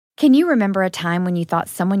Can you remember a time when you thought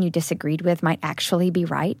someone you disagreed with might actually be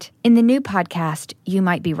right? In the new podcast, You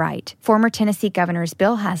Might Be Right, former Tennessee Governors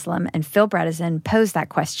Bill Haslam and Phil Bredesen pose that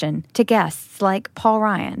question to guests like Paul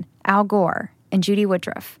Ryan, Al Gore, and Judy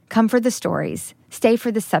Woodruff. Come for the stories, stay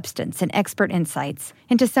for the substance and expert insights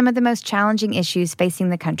into some of the most challenging issues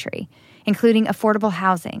facing the country, including affordable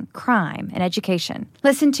housing, crime, and education.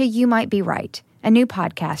 Listen to You Might Be Right, a new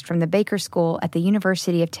podcast from the Baker School at the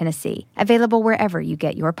University of Tennessee, available wherever you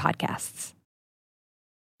get your podcasts.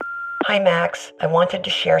 Hi, Max. I wanted to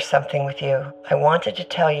share something with you. I wanted to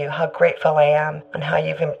tell you how grateful I am and how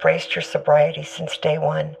you've embraced your sobriety since day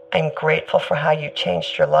one. I'm grateful for how you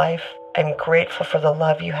changed your life. I'm grateful for the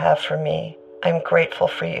love you have for me. I'm grateful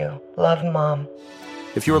for you. Love, Mom.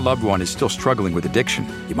 If your loved one is still struggling with addiction,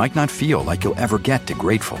 you might not feel like you'll ever get to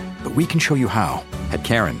grateful, but we can show you how. At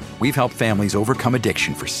Caron, we've helped families overcome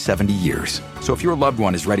addiction for 70 years. So if your loved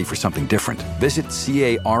one is ready for something different, visit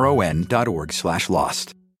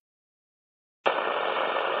caron.org/lost. The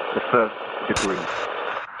first degree.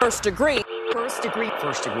 First degree. First degree.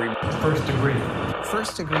 First degree. First degree.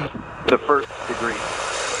 First degree. The first degree. You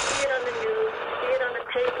see it on the news, you see it on the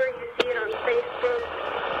paper, you see it on Facebook.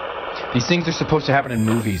 These things are supposed to happen in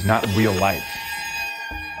movies, not in real life.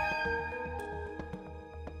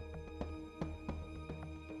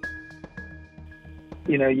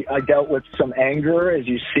 You know, I dealt with some anger as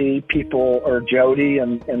you see people, or Jodi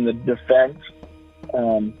and the defense,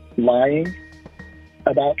 lying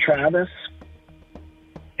about Travis.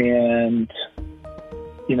 And,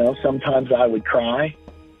 you know, sometimes I would cry,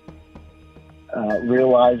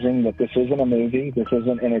 realizing that this isn't a movie, this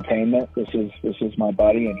isn't entertainment, this is my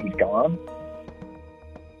buddy and he's gone.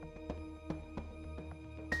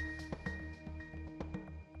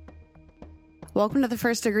 Welcome to The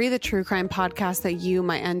First Degree, the true crime podcast that you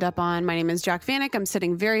might end up on. My name is Jack Vanek. I'm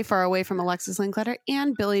sitting very far away from Alexis Linkletter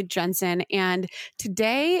and Billy Jensen. And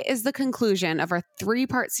today is the conclusion of our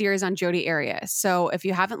 3-part series on Jodi Arias. So if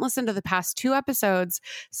you haven't listened to the past 2 episodes,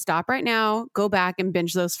 stop right now, go back and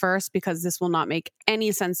binge those first, because this will not make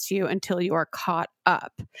any sense to you until you are caught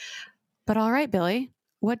up. But all right, Billy,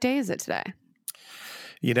 what day is it today?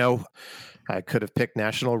 You know, I could have picked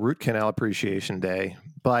National Root Canal Appreciation Day,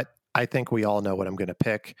 but I think we all know what I'm going to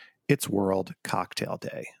pick. It's World Cocktail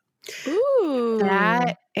Day. Ooh,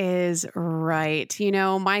 that is right. You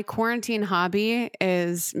know, my quarantine hobby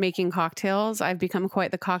is making cocktails. I've become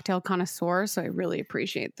quite the cocktail connoisseur, so I really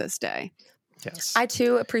appreciate this day. Yes. I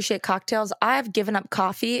too appreciate cocktails. I've given up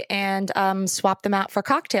coffee and swapped them out for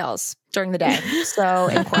cocktails during the day. So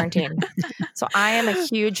in quarantine. So I am a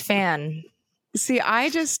huge fan. See, I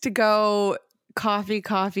just go coffee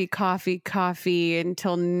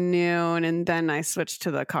until noon, and then I switch to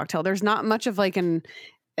the cocktail. There's not much of like an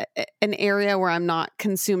area where I'm not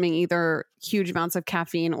consuming either huge amounts of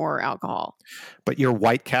caffeine or alcohol. But your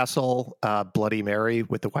White Castle Bloody Mary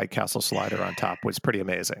with the White Castle slider on top was pretty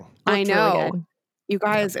amazing. I know. Really good. You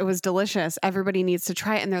guys, It was delicious. Everybody needs to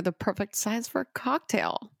try it, and they're the perfect size for a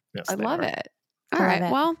cocktail. Yes, I love it. All I right.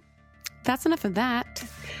 love it. Well, that's enough of that.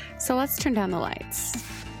 So let's turn down the lights.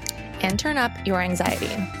 And turn up your anxiety.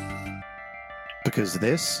 Because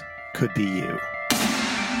this could be you.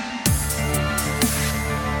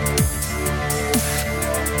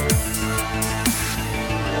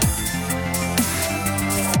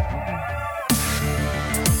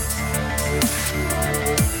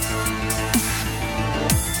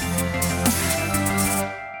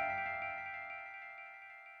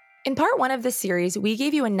 In part 1 of this series, we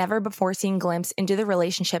gave you a never-before-seen glimpse into the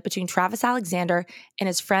relationship between Travis Alexander and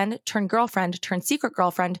his friend-turned-girlfriend-turned-secret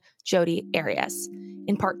girlfriend, Jodi Arias.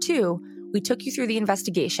 In part 2, we took you through the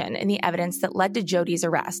investigation and the evidence that led to Jodi's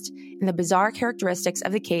arrest and the bizarre characteristics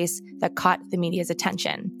of the case that caught the media's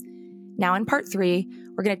attention. Now in part 3,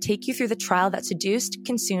 we're going to take you through the trial that seduced,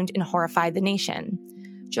 consumed, and horrified the nation.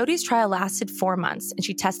 Jodi's trial lasted 4 months, and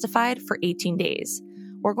she testified for 18 days.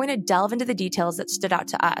 We're going to delve into the details that stood out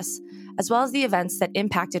to us, as well as the events that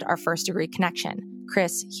impacted our first-degree connection,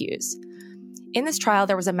 Chris Hughes. In this trial,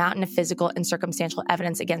 there was a mountain of physical and circumstantial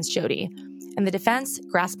evidence against Jodi, and the defense,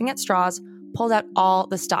 grasping at straws, pulled out all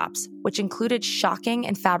the stops, which included shocking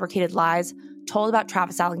and fabricated lies told about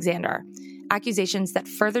Travis Alexander, accusations that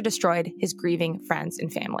further destroyed his grieving friends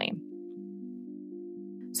and family.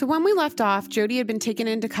 So when we left off, Jodi had been taken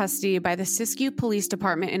into custody by the Siskiyou Police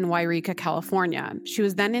Department in Wairika, California. She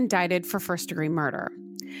was then indicted for first-degree murder.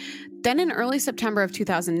 Then in early September of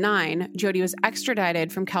 2009, Jodi was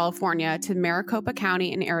extradited from California to Maricopa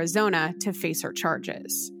County in Arizona to face her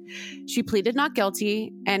charges. She pleaded not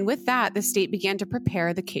guilty, and with that, the state began to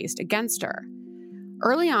prepare the case against her.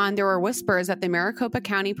 Early on, there were whispers that the Maricopa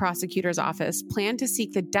County Prosecutor's Office planned to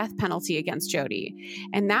seek the death penalty against Jodi,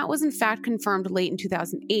 and that was in fact confirmed late in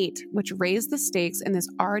 2008, which raised the stakes in this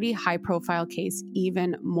already high-profile case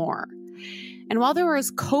even more. And while there was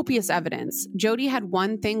copious evidence, Jodi had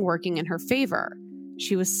one thing working in her favor.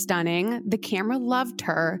 She was stunning, the camera loved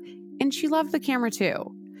her, and she loved the camera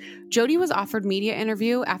too. Jodi was offered media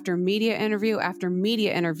interview after media interview after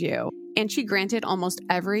media interview, and she granted almost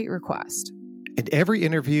every request. In every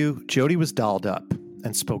interview, Jodi was dolled up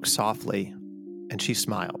and spoke softly, and she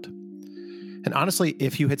smiled. And honestly,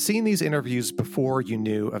 if you had seen these interviews before you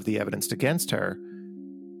knew of the evidence against her,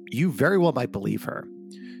 you very well might believe her.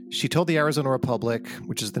 She told the Arizona Republic,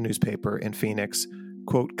 which is the newspaper in Phoenix,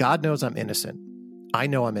 quote, "God knows I'm innocent. I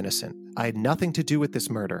know I'm innocent. I had nothing to do with this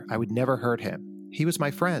murder. I would never hurt him. He was my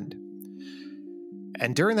friend."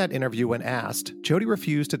 And during that interview, when asked, Jodi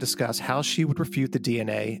refused to discuss how she would refute the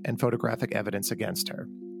DNA and photographic evidence against her.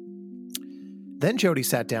 Then Jodi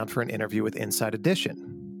sat down for an interview with Inside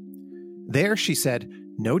Edition. There she said,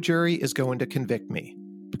 "No jury is going to convict me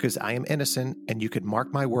because I am innocent, and you could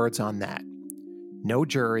mark my words on that. No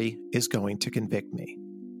jury is going to convict me."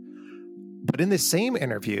 But in this same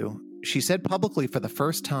interview, she said publicly for the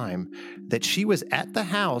first time that she was at the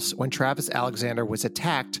house when Travis Alexander was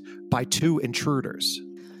attacked by two intruders.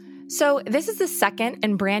 So this is the second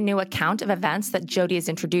and brand new account of events that Jodi is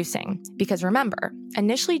introducing. Because remember,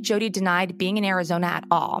 initially Jodi denied being in Arizona at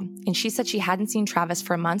all, and she said she hadn't seen Travis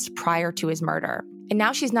for months prior to his murder. And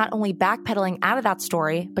now she's not only backpedaling out of that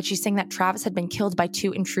story, but she's saying that Travis had been killed by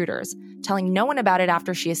two intruders, telling no one about it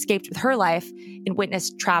after she escaped with her life and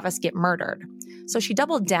witnessed Travis get murdered. So she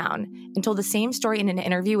doubled down and told the same story in an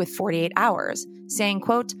interview with 48 Hours, saying,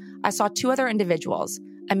 quote, "I saw two other individuals,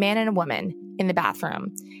 a man and a woman, in the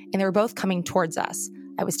bathroom, and they were both coming towards us.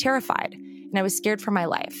 I was terrified, and I was scared for my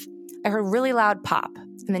life. I heard a really loud pop,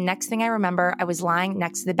 and the next thing I remember, I was lying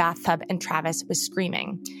next to the bathtub and Travis was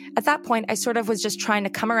screaming. At that point, I sort of was just trying to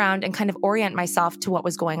come around and kind of orient myself to what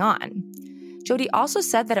was going on." Jodi also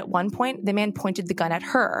said that at one point, the man pointed the gun at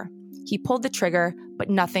her. He pulled the trigger, but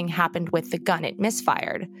nothing happened with the gun. It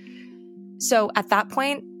misfired. So at that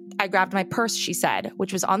point, I grabbed my purse, she said,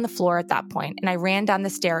 which was on the floor at that point, and I ran down the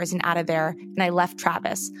stairs and out of there, and I left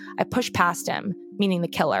Travis. I pushed past him, meaning the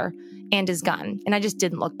killer, and his gun, and I just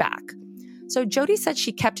didn't look back. So Jodi said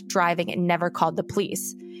she kept driving and never called the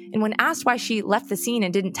police. And when asked why she left the scene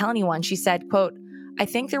and didn't tell anyone, she said, quote, "I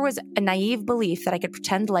think there was a naive belief that I could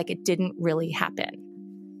pretend like it didn't really happen."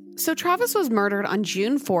 So Travis was murdered on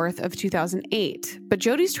June 4th of 2008, but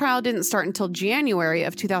Jodi's trial didn't start until January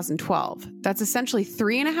of 2012. That's essentially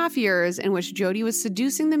 3.5 years in which Jodi was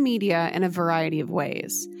seducing the media in a variety of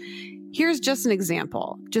ways. Here's just an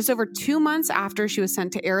example. Just over 2 months after she was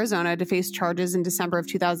sent to Arizona to face charges in December of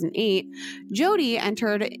 2008, Jodi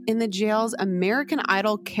entered in the jail's American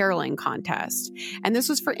Idol caroling contest, and this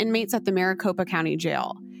was for inmates at the Maricopa County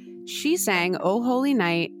Jail. She sang "Oh Holy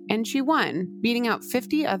Night," and she won, beating out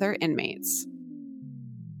 50 other inmates.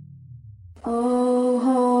 Oh,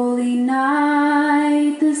 holy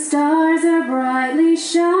night, the stars are brightly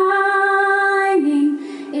shining.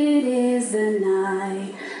 It is the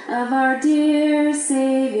night of our dear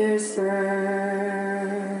Savior's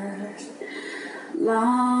birth.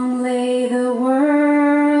 Long lay the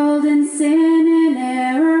world in sin and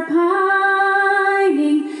error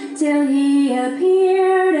pining, till he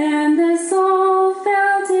appeared and the soul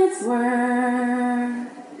felt its worth.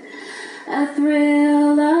 A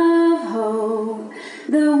thrill of hope,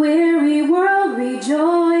 the weary world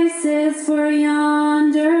rejoices, for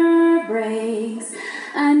yonder breaks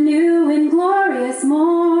a new and glorious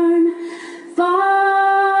morn. Fall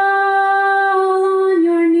on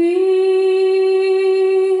your knees,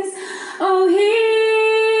 oh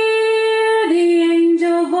hear the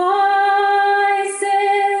angel voices,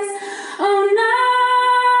 oh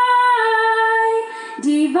night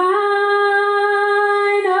divine,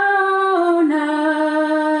 oh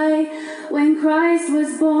night when Christ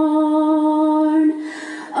was born,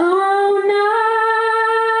 oh night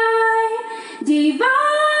divine,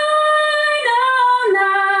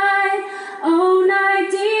 oh night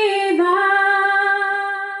divine.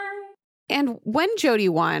 And when Jodi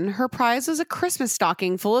won, her prize was a Christmas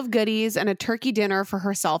stocking full of goodies and a turkey dinner for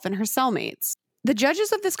herself and her cellmates. The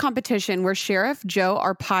judges of this competition were Sheriff Joe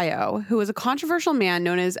Arpaio, who was a controversial man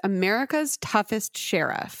known as America's toughest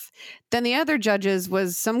sheriff. Then the other judges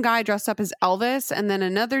was some guy dressed up as Elvis and then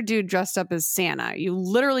another dude dressed up as Santa. You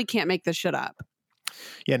literally can't make this shit up.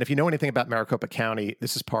 Yeah, and if you know anything about Maricopa County,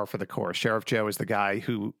 this is par for the course. Sheriff Joe is the guy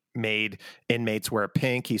who made inmates wear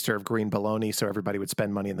pink. He served green bologna so everybody would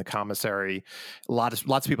spend money in the commissary. Lots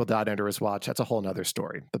of people died under his watch. That's a whole nother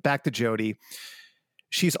story. But back to Jodi.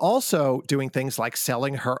 She's also doing things like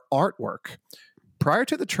selling her artwork. Prior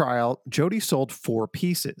to the trial, Jodi sold 4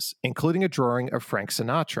 pieces, including a drawing of Frank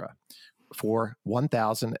Sinatra, for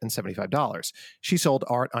 $1,075. She sold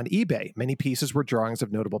art on eBay. Many pieces were drawings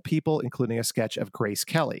of notable people, including a sketch of Grace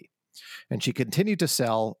Kelly. And she continued to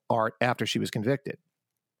sell art after she was convicted.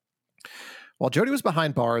 While Jodi was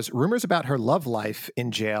behind bars, rumors about her love life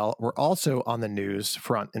in jail were also on the news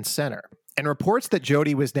front and center. And reports that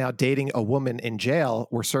Jodi was now dating a woman in jail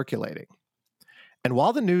were circulating. And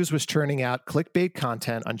while the news was churning out clickbait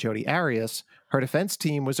content on Jodi Arias, her defense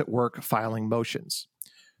team was at work filing motions.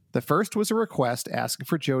 The first was a request asking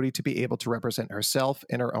for Jodi to be able to represent herself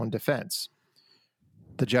in her own defense.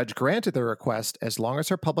 The judge granted the request as long as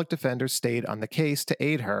her public defender stayed on the case to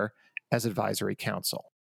aid her as advisory counsel.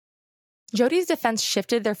 Jodi's defense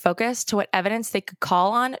shifted their focus to what evidence they could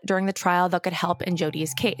call on during the trial that could help in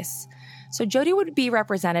Jodi's case. So Jodi would be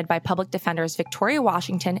represented by public defenders Victoria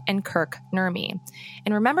Washington and Kirk Nurmi.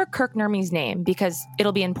 And remember Kirk Nurmi's name because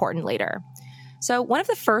it'll be important later. So one of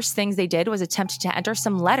the first things they did was attempt to enter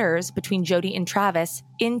some letters between Jodi and Travis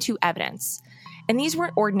into evidence. And these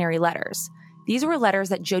weren't ordinary letters. These were letters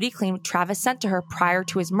that Jodi claimed Travis sent to her prior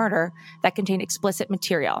to his murder that contained explicit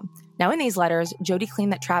material. Now in these letters, Jodi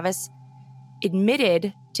claimed that Travis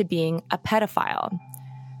admitted to being a pedophile.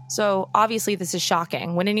 So obviously this is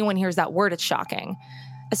shocking. When anyone hears that word, it's shocking,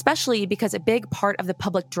 especially because a big part of the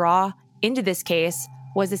public draw into this case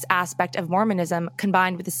was this aspect of Mormonism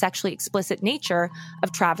combined with the sexually explicit nature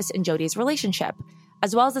of Travis and Jodi's relationship,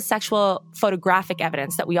 as well as the sexual photographic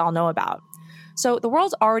evidence that we all know about. So the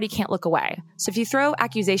world already can't look away. So if you throw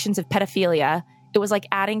accusations of pedophilia, it was like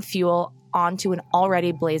adding fuel onto an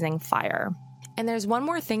already blazing fire. And there's one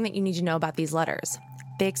more thing that you need to know about these letters.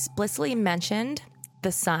 They explicitly mentioned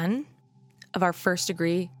the son of our first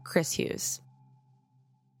degree, Chris Hughes.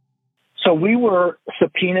 So we were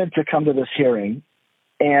subpoenaed to come to this hearing,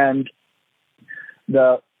 and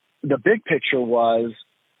the big picture was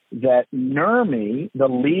that Nurmi, the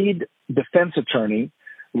lead defense attorney,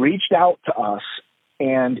 reached out to us,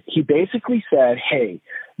 and he basically said, hey,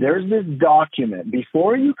 there's this document.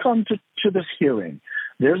 Before you come to this hearing,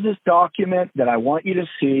 there's this document that I want you to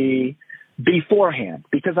see beforehand,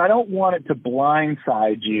 because I don't want it to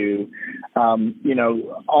blindside you, on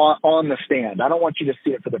the stand. I don't want you to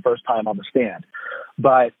see it for the first time on the stand.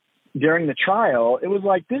 But during the trial, it was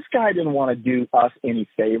like this guy didn't want to do us any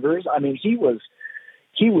favors. I mean, he was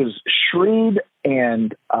shrewd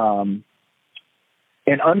and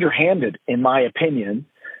underhanded, in my opinion.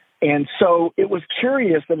 And so it was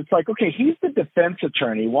curious that it's like, okay, he's the defense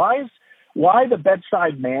attorney. Why the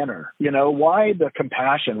bedside manner? Why the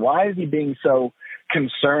compassion? Why is he being so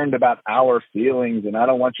concerned about our feelings? And I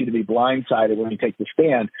don't want you to be blindsided when you take the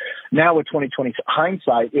stand. Now with 2020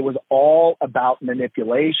 hindsight, it was all about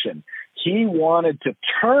manipulation. He wanted to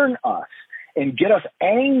turn us and get us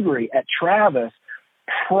angry at Travis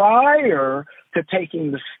prior to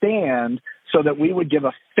taking the stand so that we would give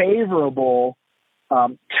a favorable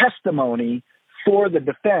testimony for the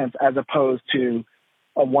defense as opposed to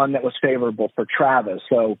one that was favorable for Travis.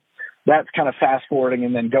 So that's kind of fast forwarding.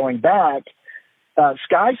 And then going back,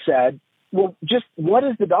 Sky said, well, just what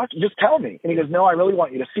is the document? Just tell me. And he goes, no, I really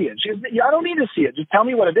want you to see it. She goes, yeah, I don't need to see it. Just tell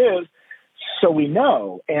me what it is so we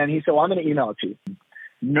know. And he said, well, I'm going to email it to you.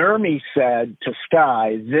 Nurmi said to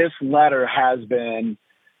Sky, this letter has been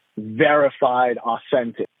verified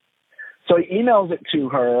authentic. So he emails it to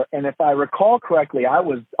her, and if I recall correctly, I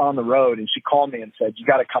was on the road, and she called me and said, you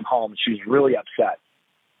got to come home. She was really upset.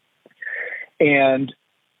 And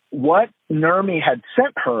what Nurmi had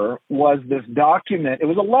sent her was this document. It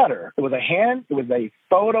was a letter. It was a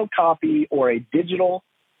photocopy or a digital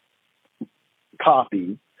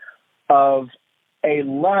copy of a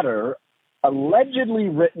letter allegedly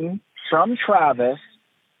written from Travis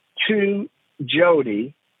to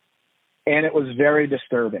Jodi, and it was very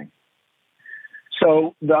disturbing.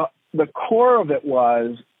 So the core of it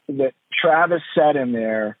was that Travis said in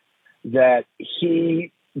there that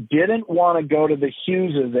he didn't want to go to the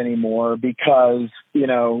Hugheses anymore because,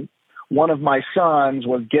 one of my sons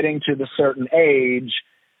was getting to the certain age,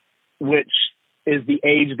 which is the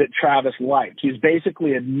age that Travis liked. He's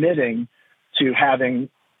basically admitting to having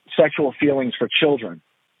sexual feelings for children.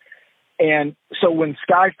 And so when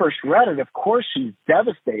Sky first read it, of course she's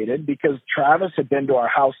devastated because Travis had been to our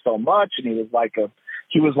house so much and he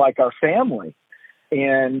was like our family.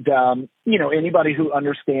 And, anybody who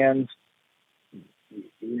understands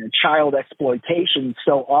child exploitation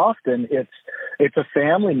so often, It's a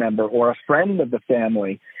family member or a friend of the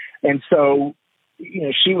family. And so,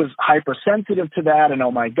 she was hypersensitive to that and,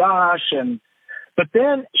 oh my gosh. But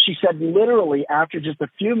then she said, literally after just a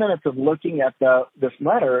few minutes of looking at this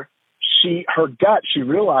letter, she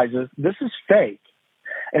realizes this is fake.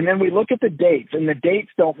 And then we look at the dates, and the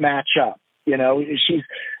dates don't match up.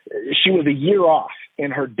 She was a year off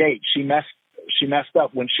in her date. She messed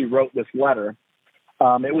up when she wrote this letter.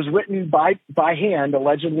 It was written by hand,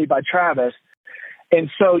 allegedly by Travis. And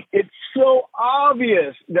so it's so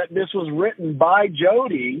obvious that this was written by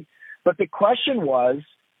Jodi. But the question was,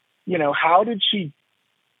 how did she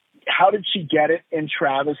get it in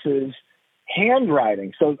Travis's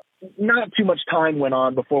handwriting? So not too much time went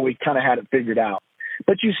on before we kind of had it figured out.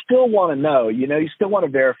 But you still want to know, you still want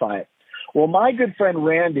to verify it. Well, my good friend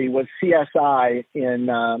Randy was CSI in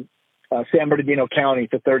San Bernardino County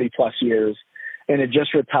for 30 plus years and had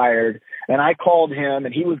just retired. And I called him,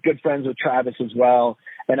 and he was good friends with Travis as well.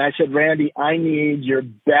 And I said, Randy, I need your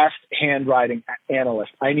best handwriting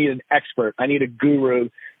analyst. I need an expert. I need a guru,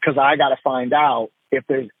 because I got to find out if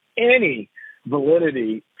there's any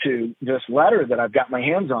validity to this letter that I've got my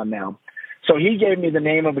hands on now. So he gave me the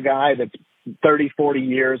name of a guy that's 30, 40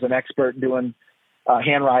 years, an expert doing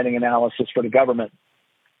handwriting analysis for the government.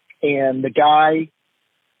 And the guy,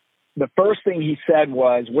 the first thing he said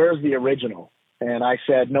was, where's the original? And I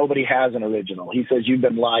said, nobody has an original. He says, you've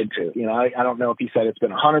been lied to. I don't know if he said it's been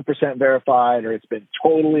 100% verified or it's been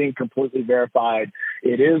totally and completely verified.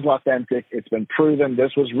 It is authentic. It's been proven.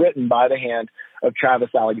 This was written by the hand of Travis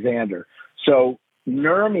Alexander. So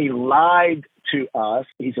Nurmi lied to us.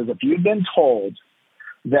 He says, if you've been told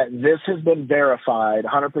that this has been verified,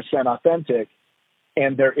 100% authentic,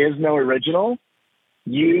 and there is no original,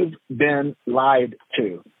 you've been lied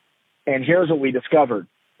to. And here's what we discovered.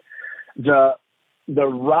 The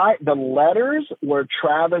letters were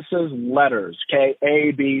Travis's letters, okay,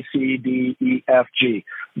 A, B, C, D, E, F, G.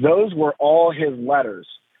 Those were all his letters.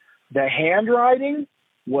 The handwriting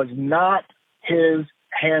was not his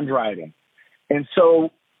handwriting. And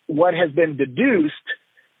so what has been deduced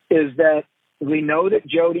is that we know that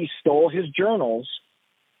Jodi stole his journals.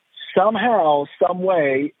 Somehow, some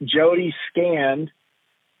way, Jodi scanned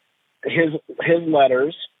his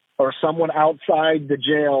letters, or someone outside the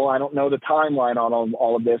jail. I don't know the timeline on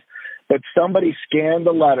all of this, but somebody scanned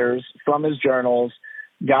the letters from his journals,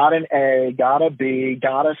 got an A, got a B,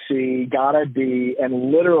 got a C, got a D,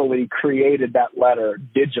 and literally created that letter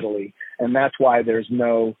digitally. And that's why there's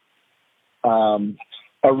no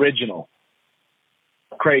original.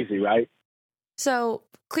 Crazy, right? So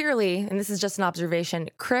clearly, and this is just an observation,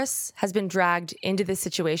 Chris has been dragged into this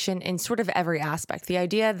situation in sort of every aspect. The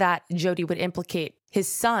idea that Jodi would implicate his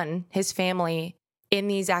son, his family, in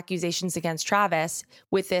these accusations against Travis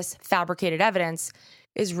with this fabricated evidence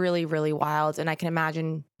is really, really wild. And I can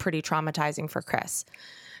imagine pretty traumatizing for Chris.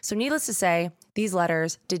 So needless to say, these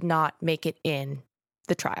letters did not make it in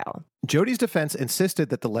the trial. Jodi's defense insisted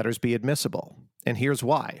that the letters be admissible, and here's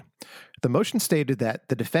why. The motion stated that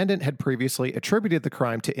the defendant had previously attributed the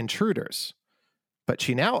crime to intruders, but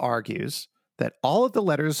she now argues that all of the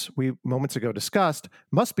letters we moments ago discussed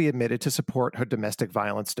must be admitted to support her domestic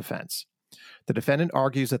violence defense. The defendant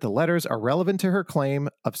argues that the letters are relevant to her claim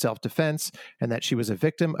of self-defense and that she was a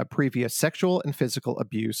victim of previous sexual and physical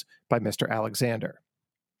abuse by Mr. Alexander.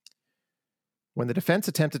 When the defense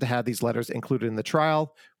attempted to have these letters included in the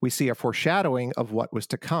trial, we see a foreshadowing of what was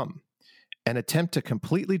to come, an attempt to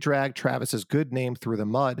completely drag Travis's good name through the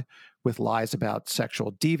mud with lies about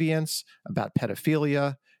sexual deviance, about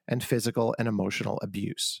pedophilia, and physical and emotional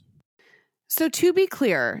abuse. So to be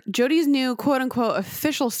clear, Jodi's new quote-unquote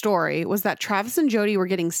official story was that Travis and Jodi were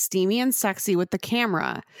getting steamy and sexy with the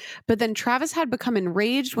camera, but then Travis had become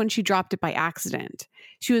enraged when she dropped it by accident.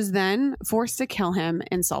 She was then forced to kill him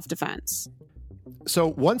in self-defense. So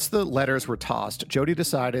once the letters were tossed, Jodi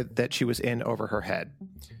decided that she was in over her head,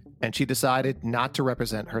 and she decided not to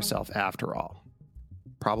represent herself after all.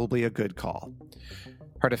 Probably a good call.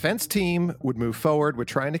 Her defense team would move forward with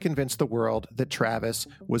trying to convince the world that Travis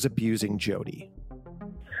was abusing Jodi.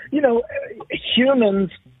 You know,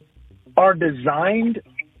 humans are designed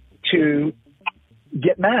to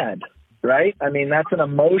get mad, right? I mean, that's an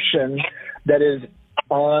emotion that is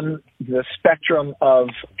on the spectrum of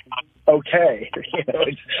okay. You know,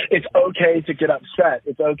 it's okay to get upset.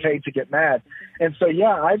 It's okay to get mad. And so,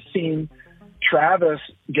 yeah, I've seen Travis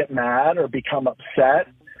get mad or become upset,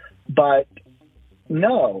 but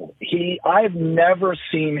no, I've never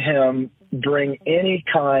seen him bring any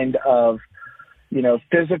kind of, you know,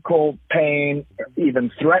 physical pain, even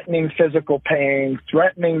threatening physical pain,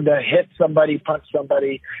 threatening to hit somebody, punch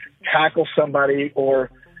somebody, tackle somebody, or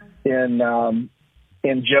in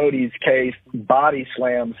Jodi's case, body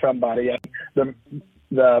slammed somebody.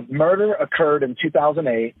 The murder occurred in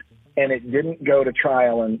 2008, and it didn't go to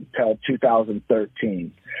trial until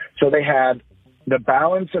 2013. So they had the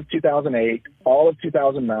balance of 2008, all of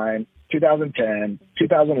 2009, 2010,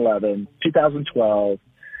 2011, 2012,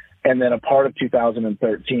 and then a part of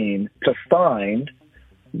 2013 to find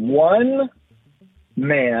one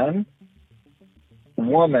man,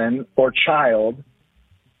 woman, or child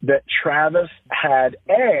that Travis had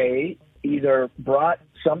either brought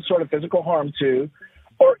some sort of physical harm to,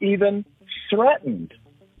 or even threatened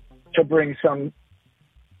to bring some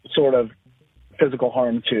sort of physical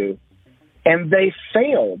harm to. And they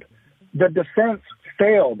failed. The defense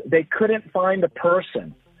failed. They couldn't find a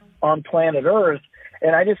person on planet Earth.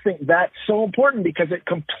 And I just think that's so important because it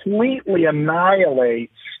completely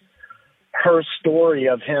annihilates her story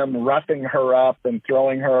of him roughing her up and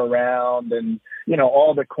throwing her around and,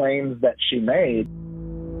 all the claims that she made.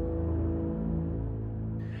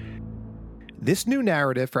 This new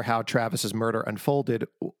narrative for how Travis's murder unfolded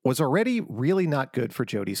was already really not good for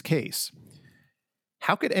Jodi's case.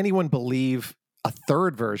 How could anyone believe a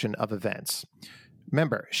third version of events?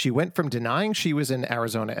 Remember, she went from denying she was in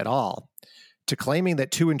Arizona at all to claiming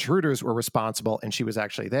that 2 intruders were responsible and she was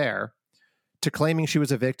actually there, to claiming she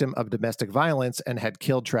was a victim of domestic violence and had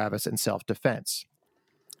killed Travis in self-defense.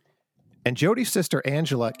 And Jodi's sister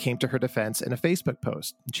Angela came to her defense in a Facebook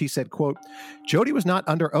post. She said, quote, "Jodi was not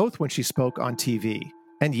under oath when she spoke on TV.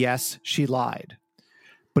 And yes, she lied.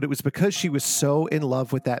 But it was because she was so in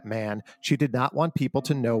love with that man, she did not want people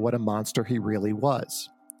to know what a monster he really was.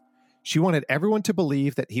 She wanted everyone to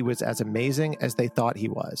believe that he was as amazing as they thought he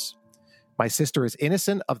was. My sister is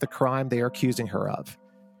innocent of the crime they are accusing her of.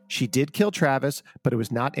 She did kill Travis, but it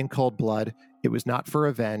was not in cold blood. It was not for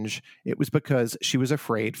revenge. It was because she was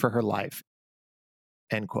afraid for her life."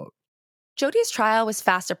 End quote. Jodi's trial was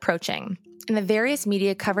fast approaching, and the various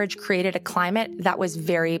media coverage created a climate that was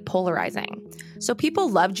very polarizing. So people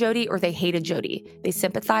loved Jodi or they hated Jodi. They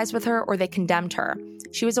sympathized with her or they condemned her.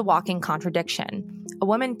 She was a walking contradiction. A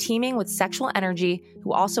woman teeming with sexual energy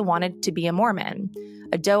who also wanted to be a Mormon.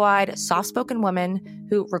 A doe-eyed, soft-spoken woman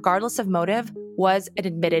who, regardless of motive, was an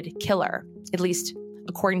admitted killer, at least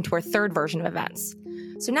according to her third version of events.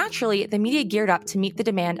 So naturally, the media geared up to meet the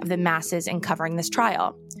demand of the masses in covering this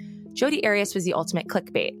trial. Jodi Arias was the ultimate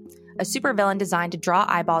clickbait, a supervillain designed to draw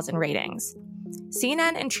eyeballs and ratings.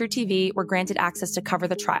 CNN and True TV were granted access to cover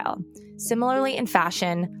the trial, similarly in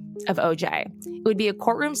fashion of OJ. It would be a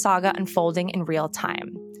courtroom saga unfolding in real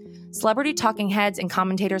time. Celebrity talking heads and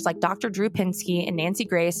commentators like Dr. Drew Pinsky and Nancy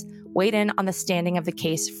Grace weighed in on the standing of the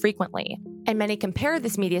case frequently, and many compared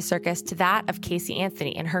this media circus to that of Casey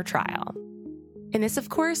Anthony in her trial. And this, of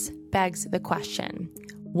course, begs the question,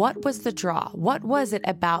 what was the draw? What was it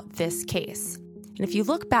about this case? And if you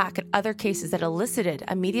look back at other cases that elicited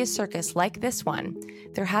a media circus like this one,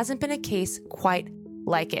 there hasn't been a case quite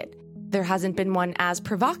like it. There hasn't been one as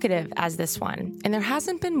provocative as this one, and there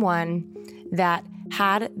hasn't been one that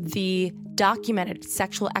had the documented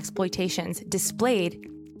sexual exploitations displayed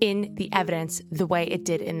in the evidence the way it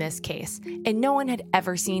did in this case. And no one had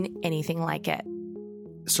ever seen anything like it.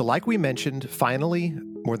 So like we mentioned, finally,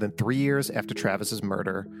 more than 3 years after Travis's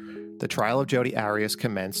murder, the trial of Jodi Arias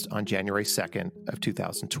commenced on January 2nd of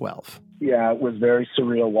 2012. Yeah, it was very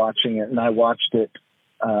surreal watching it, and I watched it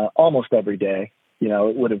almost every day.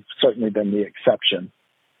 It would have certainly been the exception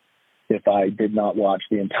if I did not watch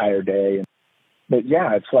the entire day. But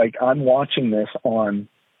yeah, it's like I'm watching this on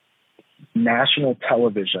national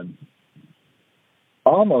television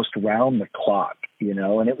almost round the clock,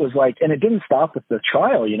 and it was like, and it didn't stop with the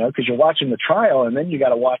trial, because you're watching the trial and then you got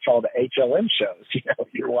to watch all the HLN shows,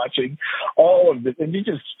 you're watching all of it, and you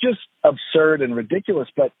just absurd and ridiculous.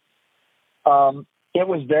 But it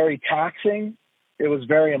was very taxing. It was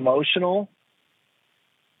very emotional.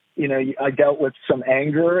 I dealt with some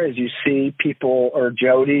anger as you see people, or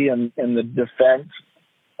Jodi and the defense,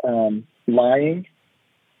 lying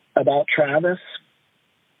about Travis.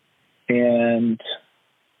 And,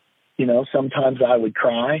 sometimes I would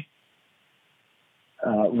cry,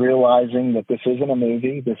 realizing that this isn't a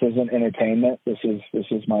movie. This isn't entertainment. This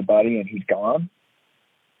is my buddy, and he's gone.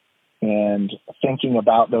 And thinking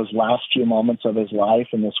about those last few moments of his life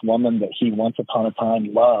and this woman that he once upon a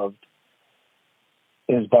time loved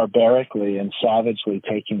is barbarically and savagely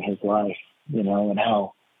taking his life, and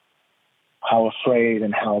how afraid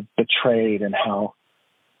and how betrayed and how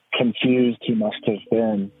confused he must have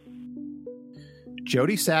been.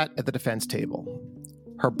 Jodi sat at the defense table.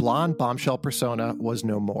 Her blonde bombshell persona was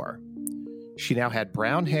no more. She now had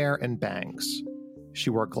brown hair and bangs. She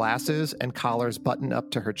wore glasses and collars buttoned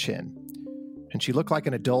up to her chin, and she looked like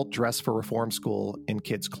an adult dressed for reform school in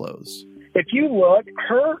kids' clothes. If you look,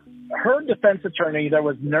 her defense attorney, there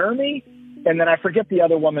was Nermi, and then I forget the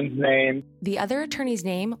other woman's name. The other attorney's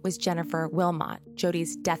name was Jennifer Wilmot,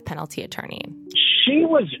 Jodi's death penalty attorney. She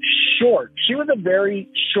was short. She was a very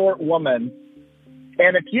short woman.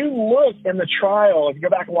 And if you look in the trial, if you go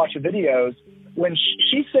back and watch the videos, when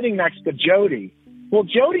she's sitting next to Jodi, well,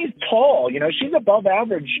 Jodi's tall. You know, she's above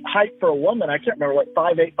average height for a woman. I can't remember, like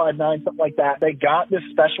 5'8", 5'9", something like that. They got this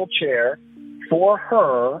special chair for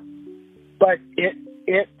her, but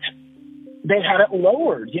they had it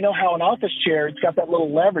lowered. You know how an office chair, it's got that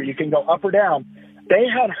little lever. You can go up or down. They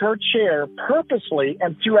had her chair purposely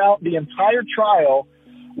and throughout the entire trial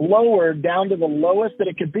lowered down to the lowest that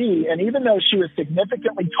it could be. And even though she was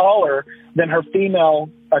significantly taller than her female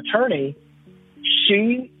attorney,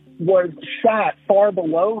 she was sat far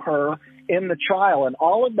below her in the trial. And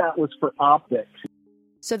all of that was for optics.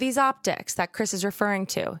 So these optics that Chris is referring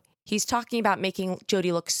to, he's talking about making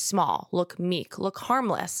Jodi look small, look meek, look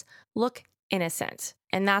harmless, look innocent.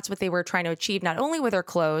 And that's what they were trying to achieve, not only with her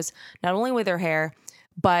clothes, not only with her hair,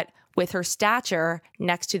 but with her stature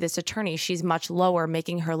next to this attorney. She's much lower,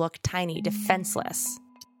 making her look tiny, defenseless.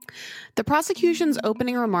 The prosecution's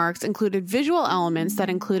opening remarks included visual elements that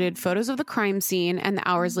included photos of the crime scene and the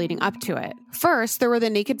hours leading up to it. First, there were the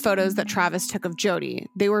naked photos that Travis took of Jodi.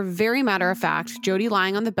 They were very matter-of-fact, Jodi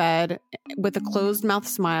lying on the bed with a closed-mouth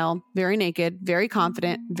smile, very naked, very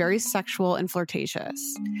confident, very sexual and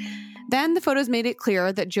flirtatious. Then the photos made it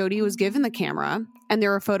clear that Jodi was given the camera, and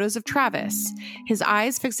there were photos of Travis, his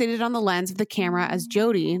eyes fixated on the lens of the camera as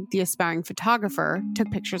Jodi, the aspiring photographer,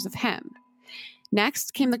 took pictures of him.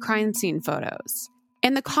 Next came the crime scene photos,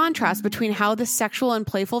 and the contrast between how the sexual and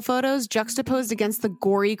playful photos juxtaposed against the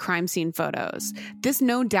gory crime scene photos. This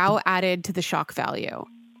no doubt added to the shock value.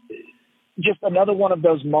 Just another one of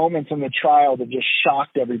those moments in the trial that just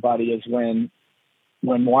shocked everybody is when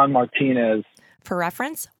Juan Martinez... For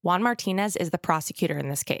reference, Juan Martinez is the prosecutor in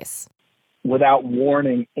this case. Without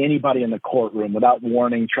warning anybody in the courtroom, without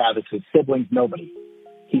warning Travis's siblings, nobody,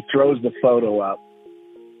 he throws the photo up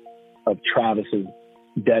of Travis's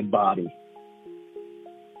dead body,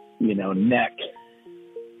 you know, neck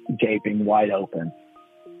gaping wide open,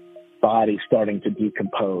 body starting to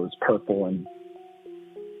decompose, purple and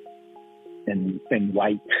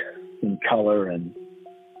white in color. And,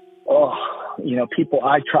 you know,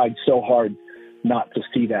 I tried so hard not to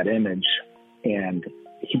see that image, and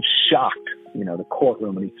he shocked, you know, the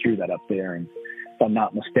courtroom when he threw that up there. And if I'm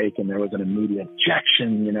not mistaken, there was an immediate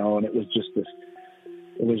objection, you know, and it was just this,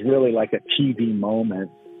 it was really like a TV moment.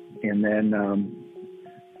 And then,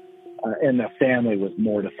 and the family was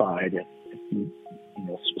mortified. If you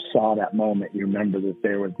know, saw that moment, you remember that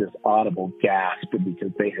there was this audible gasp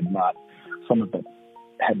because some of them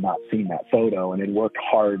had not seen that photo and had worked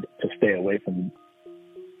hard to stay away from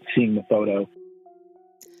seeing the photo.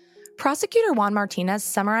 Prosecutor Juan Martinez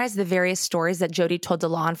summarized the various stories that Jodi told to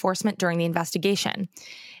law enforcement during the investigation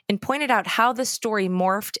and pointed out how the story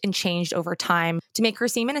morphed and changed over time to make her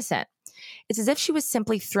seem innocent. It's as if she was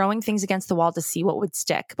simply throwing things against the wall to see what would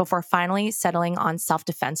stick before finally settling on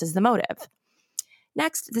self-defense as the motive.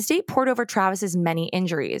 Next, the state poured over Travis's many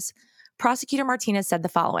injuries. Prosecutor Martinez said the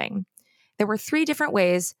following: there were 3 different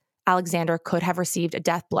ways Alexander could have received a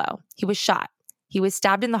death blow. He was shot, he was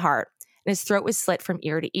stabbed in the heart, and his throat was slit from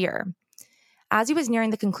ear to ear. As he was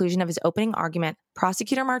nearing the conclusion of his opening argument,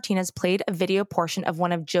 Prosecutor Martinez played a video portion of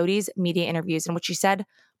one of Jodi's media interviews in which she said,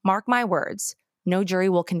 "Mark my words, no jury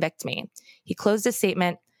will convict me." He closed his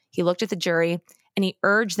statement, he looked at the jury, and he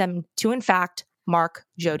urged them to, in fact, mark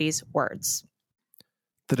Jodi's words.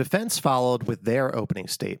 The defense followed with their opening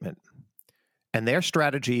statement, and their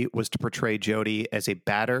strategy was to portray Jodi as a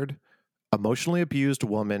battered, emotionally abused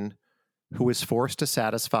woman who was forced to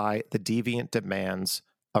satisfy the deviant demands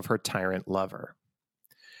of her tyrant lover.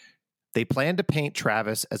 They planned to paint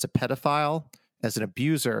Travis as a pedophile, as an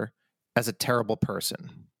abuser, as a terrible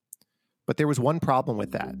person. But there was one problem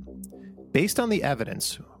with that. Based on the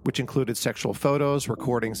evidence, which included sexual photos,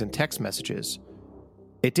 recordings, and text messages,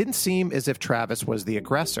 it didn't seem as if Travis was the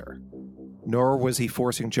aggressor, nor was he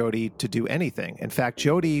forcing Jodi to do anything. In fact,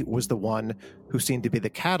 Jodi was the one who seemed to be the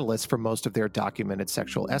catalyst for most of their documented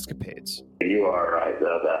sexual escapades. You are right,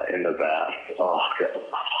 though, that in the bath. Oh, that was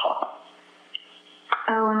hot.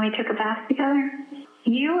 Oh, when we took a bath together?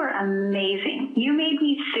 You were amazing. You made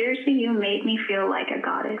me feel like a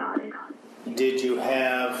goddess. Did you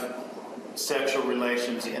have sexual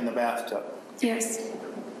relations in the bathtub? Yes.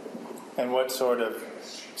 And what sort of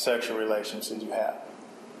sexual relations did you have?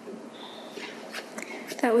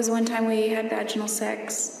 That was one time we had vaginal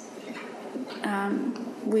sex.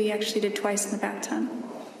 We actually did twice in the bathtub.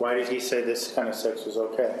 Why did he say this kind of sex was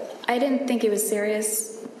okay? I didn't think it was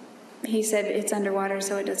serious. He said it's underwater,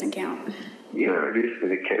 so it doesn't count. You introduced me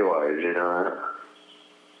to KY, did you know that?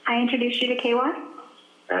 I introduced you to KY?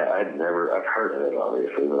 I've heard of it,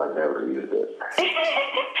 obviously, but I've never used it.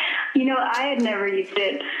 I had never used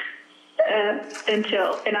it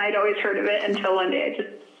and I'd always heard of it until one day I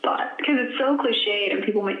just thought, because it's so cliched and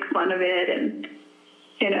people make fun of it and,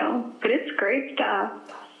 but it's great stuff.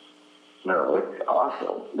 No, it's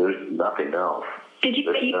awesome. There's nothing else. Did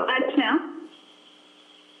you get used now?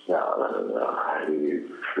 No. I use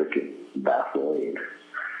freaking Vaseline.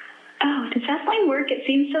 Oh, does Vaseline work? It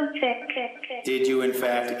seems so thick. Did you, in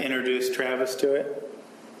fact, introduce Travis to it?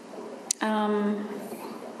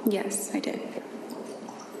 Yes, I did.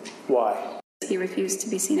 Why? He refused to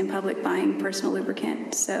be seen in public buying personal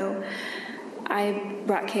lubricant, so I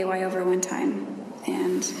brought KY over one time,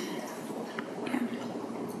 and yeah.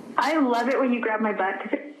 I love it when you grab my butt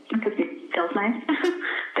because it feels nice,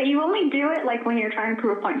 but you only do it like when you're trying to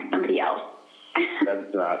prove a point to somebody else.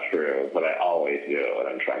 That's not true, but I always do it when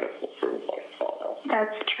I'm trying to prove a point to someone else.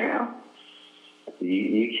 That's true.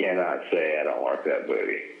 You cannot say I don't work that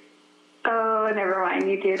booty. Oh, never mind.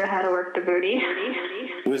 You do know how to work the booty.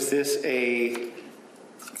 Was this a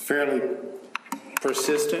fairly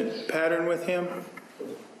persistent pattern with him?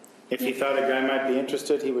 If he thought a guy might be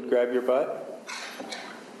interested, he would grab your butt?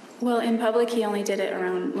 Well, in public, he only did it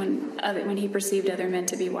around when he perceived other men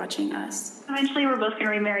to be watching us. Eventually, we're both going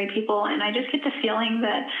to be married people, and I just get the feeling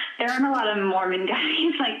that there aren't a lot of Mormon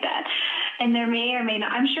guys like that. And there may or may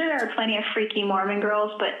not. I'm sure there are plenty of freaky Mormon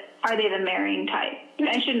girls, but are they the marrying type?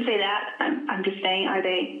 I shouldn't say that. I'm just saying, are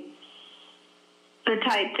they the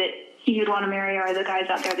type that you'd want to marry, or are the guys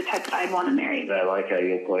out there the type that I'd want to marry? I like how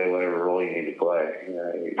you play whatever role you need to play.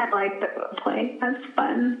 I like the play. That's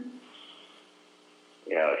fun.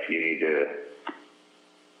 If you need to,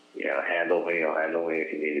 handle me, you'll handle me.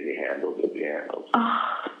 If you need to be handled, you'll be handled. Oh,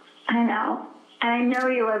 I know. And I know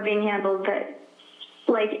you love being handled, but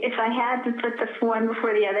if I had to put the one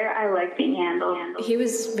before the other, I like being handled. He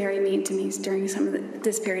was very mean to me during some of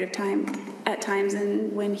this period of time, at times,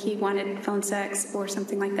 and when he wanted phone sex or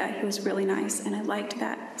something like that, he was really nice, and I liked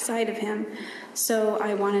that side of him. So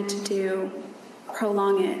I wanted to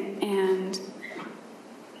prolong it, and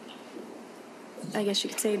I guess you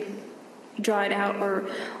could say draw it out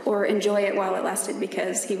or enjoy it while it lasted,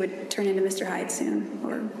 because he would turn into Mr. Hyde soon,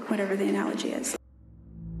 or whatever the analogy is.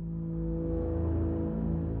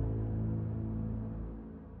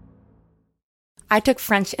 I took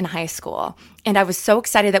French in high school, and I was so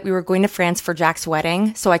excited that we were going to France for Jack's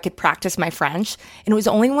wedding so I could practice my French. And it was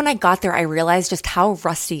only when I got there I realized just how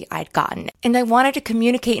rusty I'd gotten. And I wanted to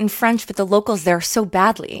communicate in French with the locals there so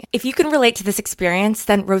badly. If you can relate to this experience,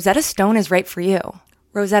 then Rosetta Stone is right for you.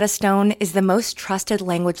 Rosetta Stone is the most trusted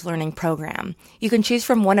language learning program. You can choose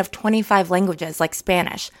from one of 25 languages like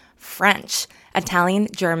Spanish, French, Italian,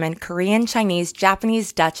 German, Korean, Chinese,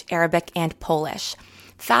 Japanese, Dutch, Arabic, and Polish.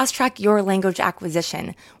 Fast-track your language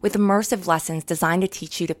acquisition with immersive lessons designed to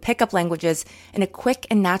teach you to pick up languages in a quick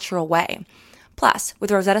and natural way. Plus,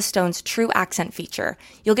 with Rosetta Stone's True Accent feature,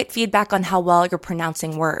 you'll get feedback on how well you're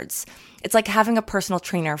pronouncing words. It's like having a personal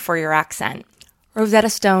trainer for your accent.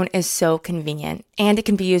 Rosetta Stone is so convenient, and it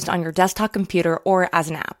can be used on your desktop computer or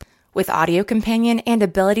as an app, with audio companion and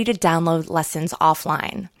ability to download lessons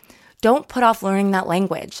offline. Don't put off learning that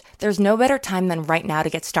language. There's no better time than right now to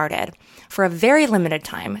get started. For a very limited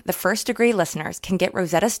time, the First Degree listeners can get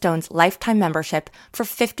Rosetta Stone's lifetime membership for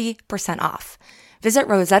 50% off. Visit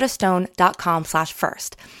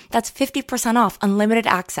rosettastone.com/first. That's 50% off unlimited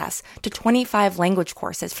access to 25 language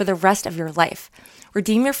courses for the rest of your life.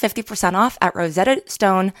 Redeem your 50% off at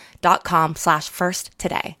rosettastone.com/first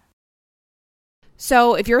today.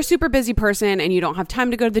 So if you're a super busy person and you don't have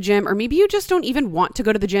time to go to the gym, or maybe you just don't even want to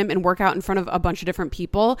go to the gym and work out in front of a bunch of different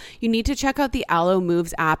people, you need to check out the Alo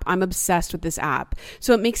Moves app. I'm obsessed with this app.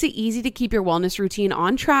 So it makes it easy to keep your wellness routine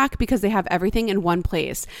on track because they have everything in one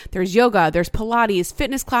place. There's yoga, there's Pilates,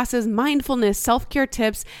 fitness classes, mindfulness, self-care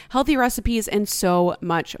tips, healthy recipes, and so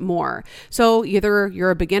much more. So either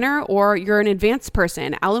you're a beginner or you're an advanced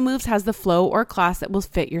person, Alo Moves has the flow or class that will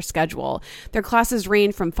fit your schedule. Their classes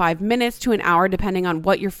range from 5 minutes to an hour depending depending on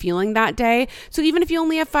what you're feeling that day. So even if you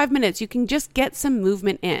only have 5 minutes, you can just get some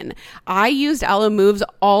movement in. I used Alo Moves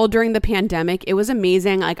all during the pandemic. It was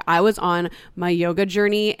amazing. Like, I was on my yoga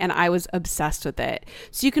journey and I was obsessed with it.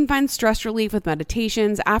 So you can find stress relief with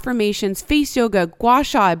meditations, affirmations, face yoga, gua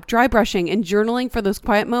sha, dry brushing, and journaling for those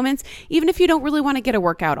quiet moments, even if you don't really want to get a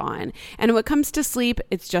workout on. And when it comes to sleep,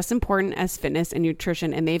 it's just important as fitness and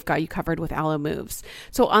nutrition, and they've got you covered with Alo Moves.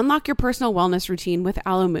 So unlock your personal wellness routine with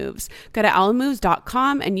Alo Moves. Go to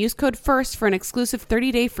alomoves.com and use code FIRST for an exclusive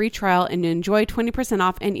 30-day free trial and enjoy 20%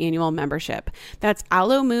 off an annual membership. That's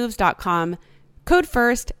alomoves.com, code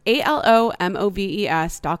FIRST, ALOMOVES.com,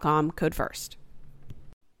 code FIRST.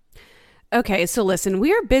 Okay, so listen,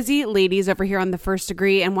 we are busy ladies over here on The First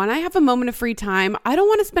Degree, and when I have a moment of free time, I don't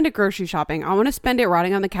want to spend it grocery shopping. I want to spend it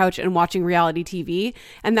rotting on the couch and watching reality TV,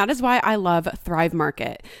 and that is why I love Thrive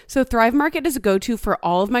Market. So Thrive Market is a go-to for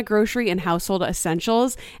all of my grocery and household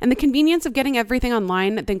essentials, and the convenience of getting everything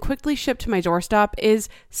online then quickly shipped to my doorstep is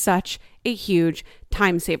such a huge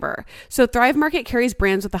time saver. So Thrive Market carries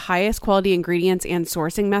brands with the highest quality ingredients and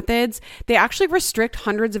sourcing methods. They actually restrict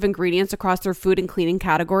hundreds of ingredients across their food and cleaning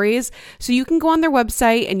categories. So you can go on their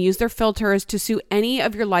website and use their filters to suit any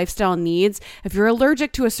of your lifestyle needs. If you're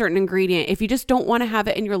allergic to a certain ingredient, if you just don't want to have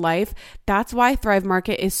it in your life, that's why Thrive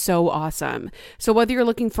Market is so awesome. So whether you're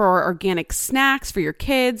looking for organic snacks for your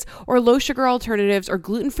kids or low sugar alternatives or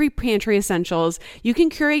gluten-free pantry essentials, you can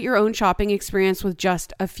curate your own shopping experience with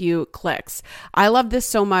just a few clicks. I love this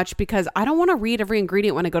so much because I don't want to read every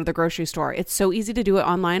ingredient when I go to the grocery store. It's so easy to do it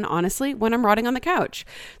online, honestly, when I'm rotting on the couch.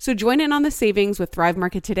 So join in on the savings with Thrive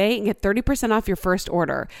Market today and get 30% off your first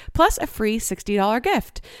order, plus a free $60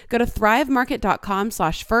 gift. Go to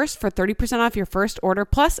thrivemarket.com/first for 30% off your first order,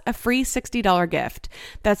 plus a free $60 gift.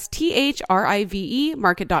 That's THRIVE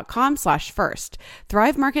market.com/first.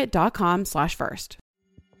 thrivemarket.com/first.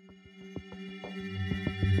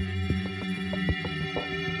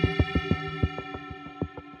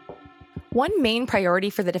 One main priority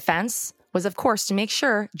for the defense was, of course, to make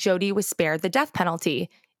sure Jodi was spared the death penalty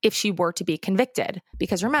if she were to be convicted.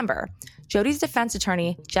 Because remember, Jodi's defense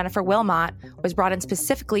attorney, Jennifer Wilmot, was brought in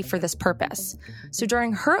specifically for this purpose. So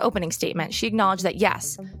during her opening statement, she acknowledged that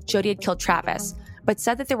yes, Jodi had killed Travis, but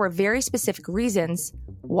said that there were very specific reasons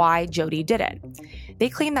why Jodi did it. They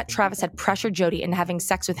claimed that Travis had pressured Jodi into having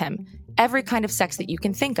sex with him, every kind of sex that you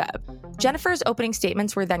can think of. Jennifer's opening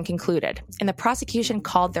statements were then concluded, and the prosecution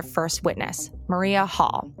called their first witness, Maria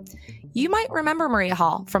Hall. You might remember Maria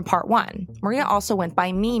Hall from part 1. Maria also went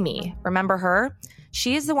by Mimi. Remember her?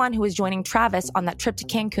 She is the one who was joining Travis on that trip to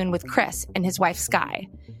Cancun with Chris and his wife Sky.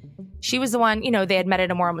 She was the one, they had met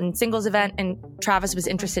at a Mormon singles event and Travis was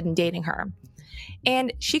interested in dating her.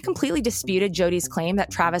 And she completely disputed Jodi's claim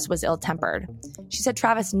that Travis was ill-tempered. She said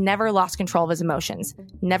Travis never lost control of his emotions,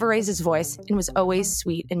 never raised his voice, and was always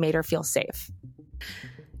sweet and made her feel safe.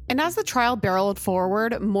 And as the trial barreled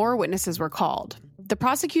forward, more witnesses were called. The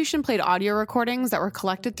prosecution played audio recordings that were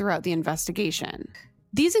collected throughout the investigation.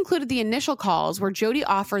 These included the initial calls where Jodi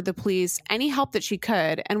offered the police any help that she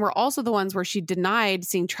could, and were also the ones where she denied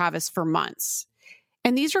seeing Travis for months.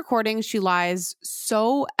 In these recordings, she lies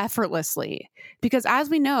so effortlessly because, as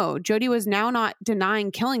we know, Jodi was now not denying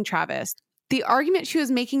killing Travis. The argument she was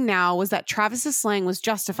making now was that Travis's slaying was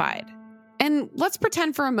justified. And let's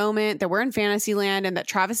pretend for a moment that we're in Fantasyland and that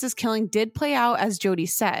Travis's killing did play out as Jodi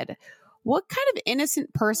said. What kind of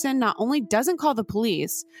innocent person not only doesn't call the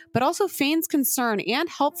police, but also feigns concern and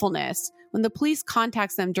helpfulness when the police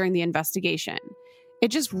contacts them during the investigation? It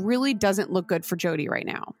just really doesn't look good for Jodi right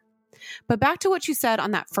now. But back to what she said on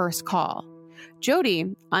that first call.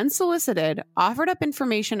 Jodi, unsolicited, offered up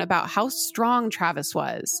information about how strong Travis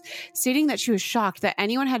was, stating that she was shocked that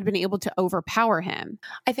anyone had been able to overpower him.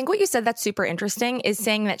 I think what you said that's super interesting is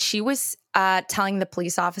saying that she was telling the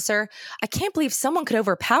police officer, I can't believe someone could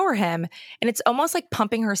overpower him. And it's almost like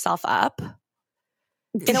pumping herself up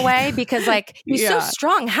in a way because he's so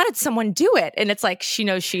strong. How did someone do it? And it's like she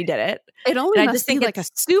knows she did it. It only must be like a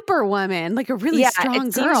superwoman, like a really strong girl.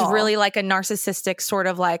 It seems really like a narcissistic sort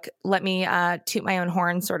of let me toot my own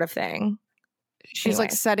horn sort of thing. She's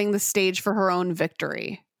like setting the stage for her own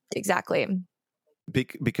victory. Exactly.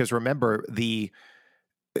 Because remember, the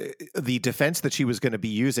defense that she was going to be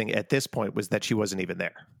using at this point was that she wasn't even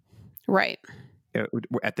there. Right.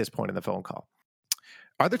 At this point in the phone call.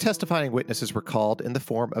 Other testifying witnesses were called in the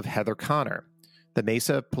form of Heather Connor, the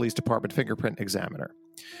Mesa Police Department fingerprint examiner.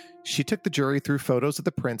 She took the jury through photos of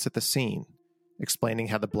the prints at the scene, explaining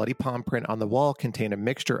how the bloody palm print on the wall contained a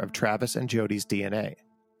mixture of Travis and Jodi's DNA.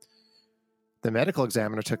 The medical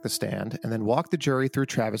examiner took the stand and then walked the jury through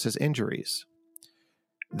Travis's injuries.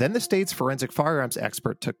 Then the state's forensic firearms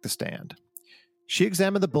expert took the stand. She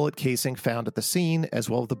examined the bullet casing found at the scene as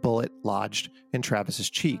well as the bullet lodged in Travis's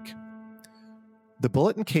cheek. The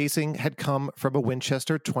bullet and casing had come from a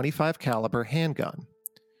Winchester .25 caliber handgun.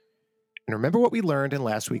 And remember what we learned in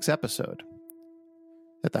last week's episode,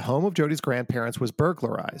 that the home of Jodi's grandparents was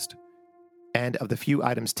burglarized, and of the few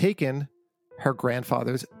items taken, her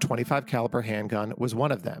grandfather's .25 caliber handgun was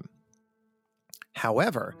one of them.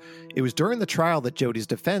 However, it was during the trial that Jodi's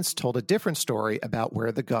defense told a different story about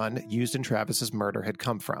where the gun used in Travis's murder had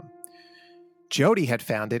come from. Jodi had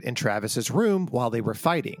found it in Travis's room while they were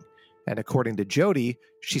fighting, and according to Jodi,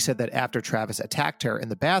 she said that after Travis attacked her in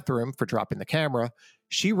the bathroom for dropping the camera,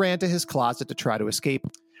 she ran to his closet to try to escape.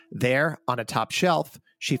 There, on a top shelf,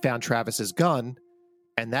 she found Travis's gun,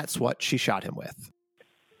 and that's what she shot him with.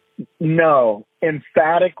 No,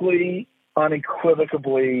 emphatically,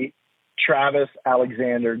 unequivocally, Travis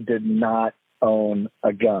Alexander did not own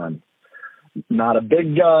a gun. Not a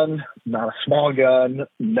big gun, not a small gun,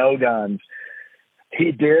 no guns.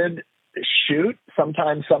 He did shoot.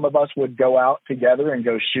 Sometimes some of us would go out together and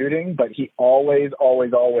go shooting, but he always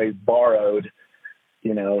borrowed.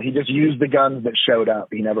 You know, he just used the guns that showed up.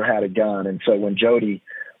 He never had a gun. And so when Jodi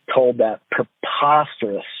told that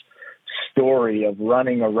preposterous story of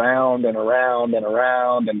running around and around and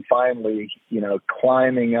around and finally,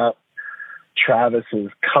 climbing up Travis's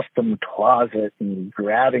custom closet and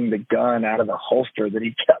grabbing the gun out of the holster that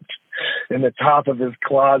he kept in the top of his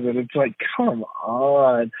closet, it's like, come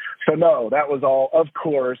on. So no, that was all, of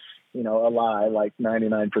course, a lie, like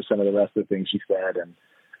 99% of the rest of the things she said. And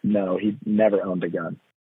no, he never owned a gun.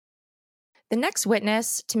 The next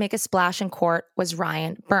witness to make a splash in court was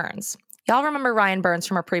Ryan Burns. Y'all remember Ryan Burns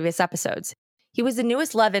from our previous episodes. He was the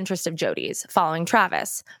newest love interest of Jodi's, following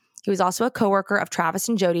Travis. He was also a coworker of Travis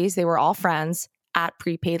and Jodi's. They were all friends at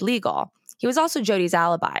Prepaid Legal. He was also Jodi's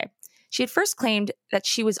alibi. She had first claimed that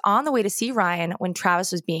she was on the way to see Ryan when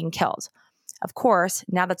Travis was being killed. Of course,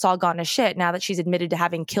 now that's all gone to shit, now that she's admitted to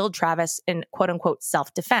having killed Travis in quote-unquote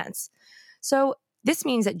self-defense. So this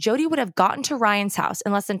means that Jodi would have gotten to Ryan's house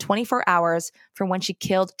in less than 24 hours from when she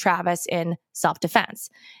killed Travis in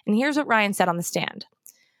self-defense. And here's what Ryan said on the stand.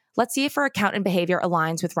 Let's see if her account and behavior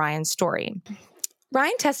aligns with Ryan's story.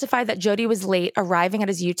 Ryan testified that Jodi was late arriving at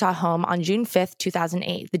his Utah home on June 5th,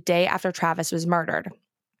 2008, the day after Travis was murdered.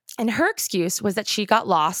 And her excuse was that she got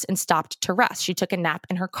lost and stopped to rest. She took a nap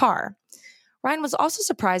in her car. Ryan was also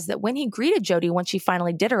surprised that when he greeted Jodi when she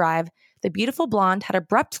finally did arrive, the beautiful blonde had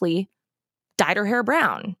abruptly dyed her hair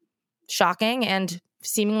brown. Shocking and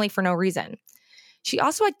seemingly for no reason. She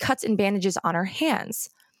also had cuts and bandages on her hands.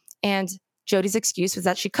 And Jodi's excuse was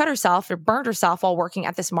that she cut herself or burned herself while working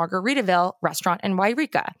at this Margaritaville restaurant in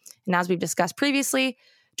Wairika. And as we've discussed previously,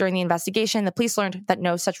 during the investigation, the police learned that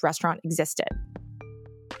no such restaurant existed.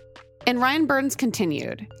 And Ryan Burns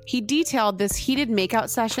continued. He detailed this heated makeout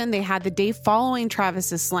session they had the day following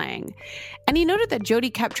Travis's slaying. And he noted that Jodi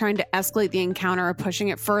kept trying to escalate the encounter, pushing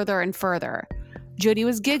it further and further. Jodi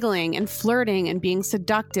was giggling and flirting and being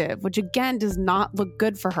seductive, which again does not look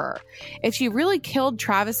good for her. If she really killed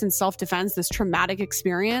Travis in self-defense, this traumatic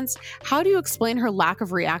experience, how do you explain her lack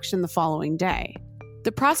of reaction the following day?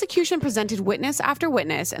 The prosecution presented witness after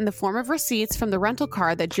witness in the form of receipts from the rental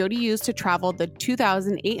car that Jodi used to travel the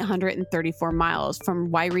 2,834 miles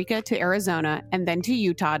from Wairika to Arizona and then to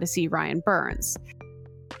Utah to see Ryan Burns.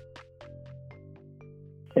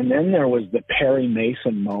 And then there was the Perry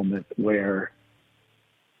Mason moment where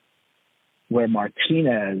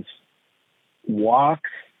Martinez walks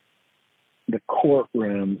the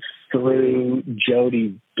courtroom through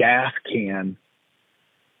Jodi's gas can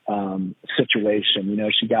situation.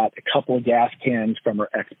 She got a couple of gas cans from her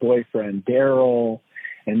ex-boyfriend, Daryl,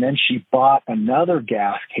 and then she bought another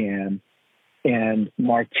gas can, and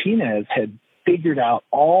Martinez had figured out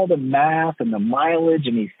all the math and the mileage,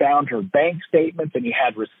 and he found her bank statements, and he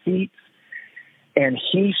had receipts, and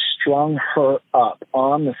he strung her up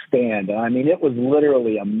on the stand. I mean, it was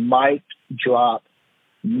literally a mic drop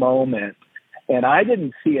moment, and I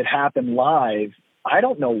didn't see it happen live. I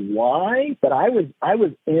don't know why, but I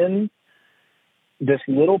was in this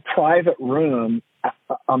little private room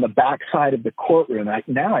on the back side of the courtroom.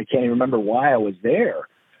 Now I can't even remember why I was there,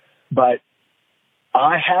 but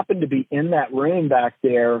I happened to be in that room back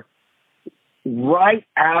there right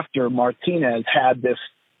after Martinez had this,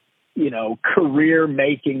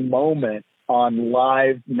 career-making moment on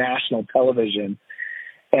live national television.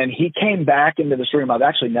 And he came back into this room. I've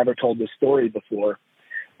actually never told this story before.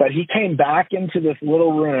 But he came back into this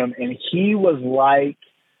little room, and he was like,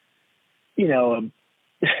 a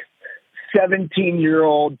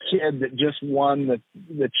 17-year-old kid that just won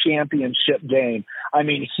the championship game. I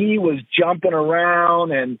mean, he was jumping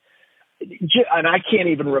around, and and I can't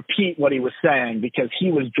even repeat what he was saying because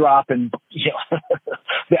he was dropping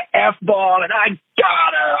the F-ball, and I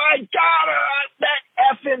got her, that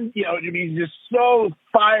effing, he's just so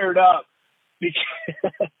fired up.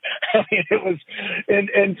 Because, I mean, it was,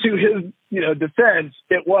 and to his, defense,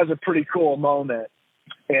 it was a pretty cool moment,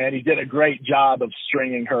 and he did a great job of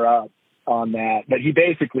stringing her up on that. But he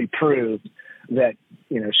basically proved that,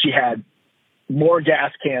 she had more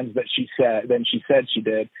gas cans than she said she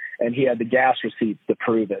did, and he had the gas receipts to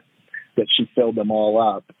prove it, that she filled them all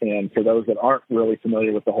up. And for those that aren't really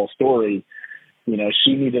familiar with the whole story,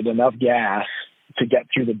 she needed enough gas to get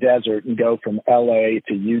through the desert and go from LA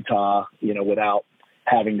to Utah, without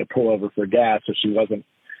having to pull over for gas, so she wasn't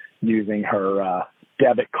using her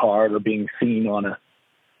debit card or being seen on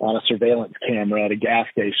a surveillance camera at a gas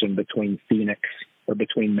station between Phoenix or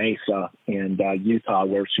between Mesa and Utah,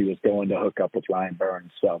 where she was going to hook up with Ryan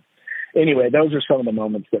Burns. So anyway, those are some of the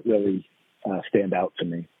moments that really stand out to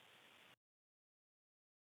me.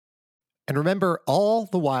 And remember, all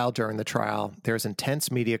the while during the trial, there's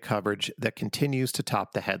intense media coverage that continues to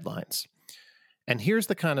top the headlines. And here's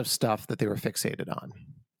the kind of stuff that they were fixated on.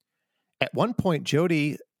 At one point,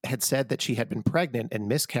 Jodi had said that she had been pregnant and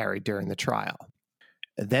miscarried during the trial.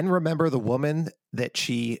 Then remember the woman that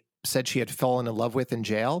she said she had fallen in love with in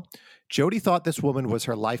jail? Jodi thought this woman was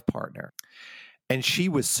her life partner. And she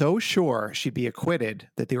was so sure she'd be acquitted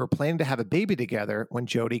that they were planning to have a baby together when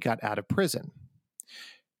Jodi got out of prison.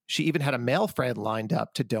 She even had a male friend lined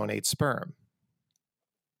up to donate sperm.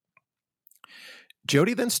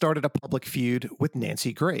 Jodi then started a public feud with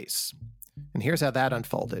Nancy Grace. And here's how that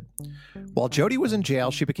unfolded. While Jodi was in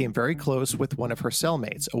jail, she became very close with one of her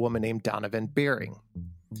cellmates, a woman named Donovan Beering.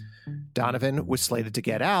 Donovan was slated to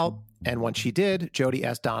get out, and once she did, Jodi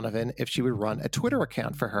asked Donovan if she would run a Twitter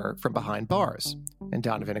account for her from behind bars, and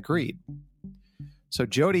Donovan agreed. So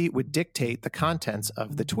Jodi would dictate the contents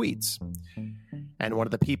of the tweets. And one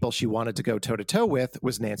of the people she wanted to go toe-to-toe with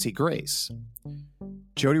was Nancy Grace.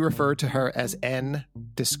 Jodi referred to her as N.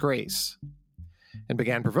 Disgrace and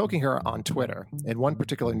began provoking her on Twitter. In one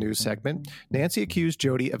particular news segment, Nancy accused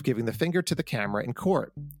Jodi of giving the finger to the camera in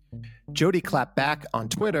court. Jodi clapped back on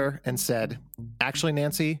Twitter and said, "Actually,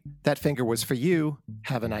 Nancy, that finger was for you.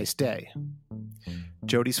 Have a nice day."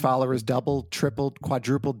 Jodi's followers doubled, tripled,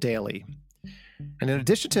 quadrupled daily. And in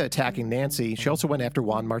addition to attacking Nancy, she also went after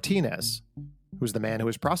Juan Martinez, who's the man who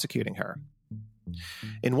was prosecuting her.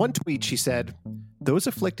 In one tweet, she said, "Those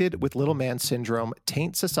afflicted with little man syndrome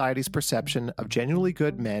taint society's perception of genuinely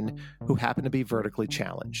good men who happen to be vertically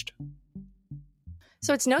challenged."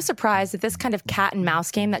 So it's no surprise that this kind of cat and mouse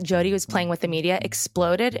game that Jodi was playing with the media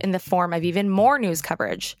exploded in the form of even more news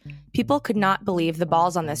coverage. People could not believe the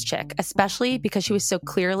balls on this chick, especially because she was so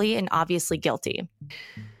clearly and obviously guilty.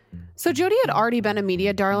 So Jodi had already been a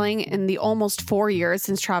media darling in the almost 4 years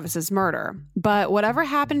since Travis's murder, but whatever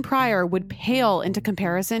happened prior would pale into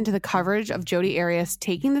comparison to the coverage of Jodi Arias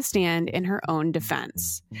taking the stand in her own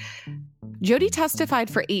defense. Jodi testified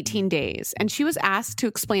for 18 days, and she was asked to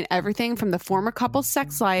explain everything from the former couple's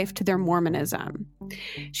sex life to their Mormonism.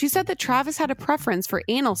 She said that Travis had a preference for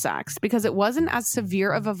anal sex because it wasn't as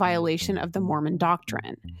severe of a violation of the Mormon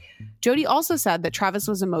doctrine. Jodi also said that Travis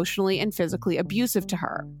was emotionally and physically abusive to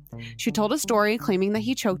her. She told a story claiming that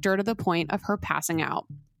he choked her to the point of her passing out.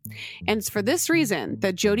 And it's for this reason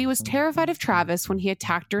that Jodi was terrified of Travis when he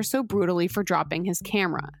attacked her so brutally for dropping his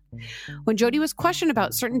camera. When Jodi was questioned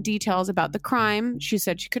about certain details about the crime, she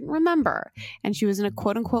said she couldn't remember, and she was in a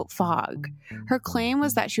quote-unquote fog. Her claim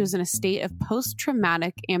was that she was in a state of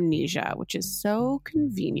post-traumatic amnesia, which is so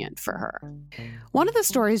convenient for her. One of the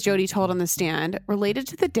stories Jodi told on the stand related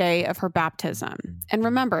to the day of her baptism. And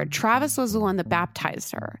remember, Travis was the one that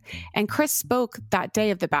baptized her, and Chris spoke that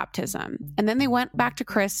day of the baptism, and then they went back to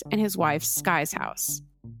Chris and his wife Sky's house.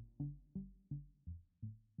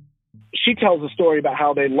 She tells a story about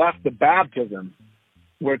how they left the baptism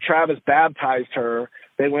where Travis baptized her.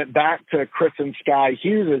 They went back to Chris and Sky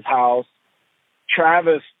Hughes' house.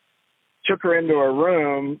 Travis took her into her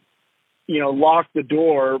room, locked the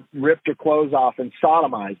door, ripped her clothes off, and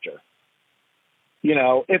sodomized her.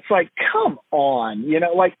 It's like, come on,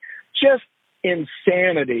 just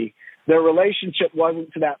insanity. Their relationship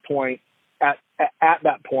wasn't to that point. At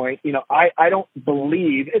that point, I don't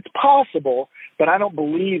believe, it's possible, but I don't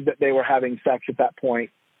believe that they were having sex at that point.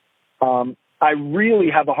 I really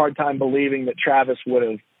have a hard time believing that Travis would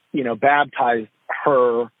have, baptized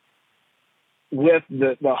her with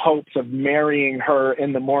the hopes of marrying her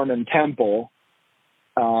in the Mormon temple,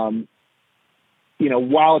 while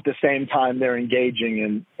at the same time they're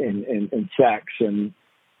engaging in sex. And,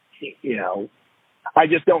 I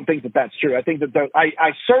just don't think that that's true. I think that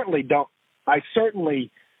I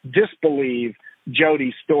certainly disbelieve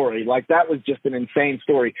Jodi's story. Like, that was just an insane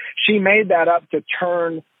story. She made that up to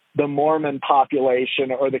turn the Mormon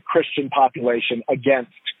population or the Christian population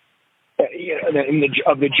against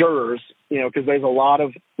of the jurors, because there's a lot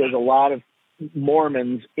of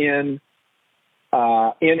Mormons in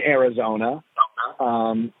Arizona,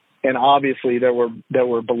 and obviously there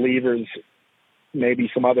were believers,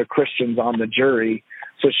 maybe some other Christians on the jury.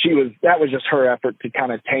 So that was just her effort to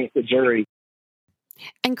kind of taint the jury.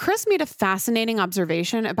 And Chris made a fascinating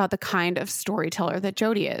observation about the kind of storyteller that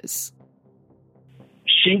Jodi is.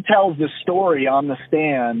 She tells the story on the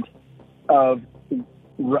stand of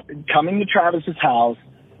coming to Travis's house,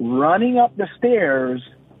 running up the stairs,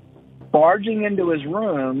 barging into his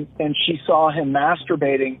room, and she saw him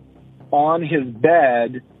masturbating on his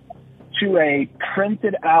bed to a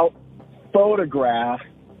printed out photograph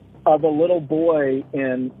of a little boy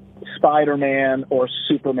in Spider-Man or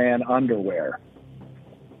Superman underwear.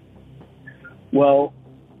 Well,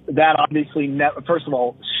 that obviously, first of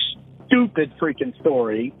all, stupid freaking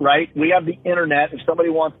story, right? We have the internet. If somebody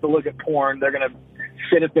wants to look at porn, they're going to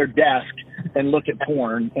sit at their desk and look at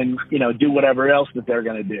porn and, do whatever else that they're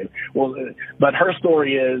going to do. Well, but her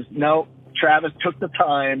story is, no, Travis took the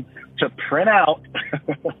time to print out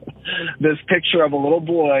this picture of a little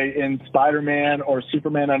boy in Spider-Man or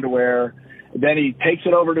Superman underwear. Then he takes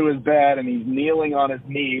it over to his bed and he's kneeling on his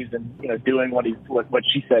knees and, doing what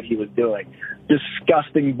she said he was doing.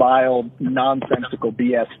 Disgusting, vile, nonsensical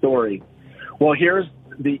BS story. Well, here's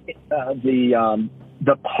the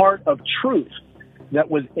part of truth that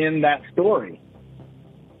was in that story.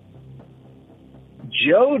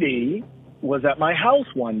 Jodi was at my house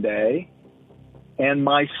one day, and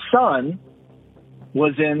my son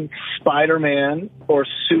was in Spider-Man or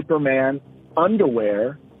Superman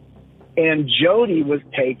underwear, and Jodi was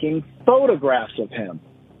taking photographs of him.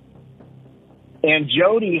 And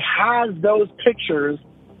Jodi has those pictures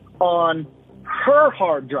on her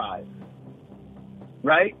hard drive,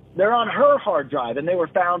 right? They're on her hard drive, and they were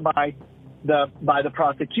found by the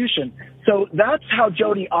prosecution. So that's how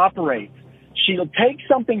Jodi operates. She'll take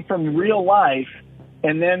something from real life,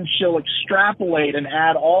 and then she'll extrapolate and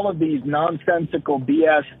add all of these nonsensical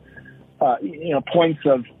BS, points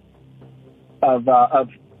of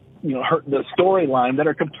the storyline that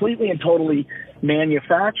are completely and totally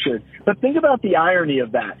manufactured. But think about the irony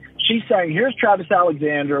of that. She's saying, here's Travis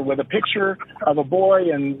Alexander with a picture of a boy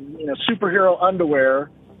in superhero underwear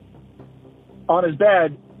on his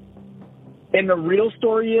bed. And the real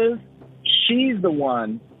story is she's the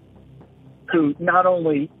one who not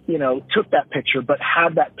only, took that picture, but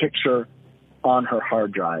had that picture on her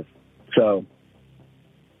hard drive. So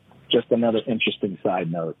just another interesting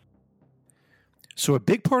side note. So a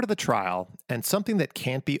big part of the trial, and something that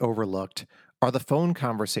can't be overlooked, are the phone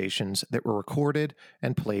conversations that were recorded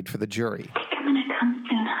and played for the jury. I'm going to come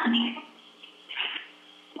soon, honey.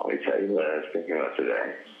 I'll tell you what I was thinking about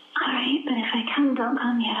today. All right, but if I come, don't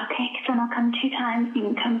come yet, okay? Because then I'll come 2 times. You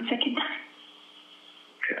can come 2nd time.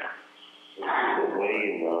 Okay. The way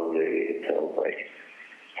you know, lady, it sounds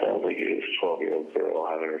like you're this 12-year-old girl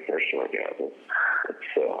having her first orgasm. It's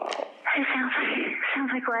so hot. It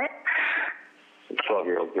sounds like what? A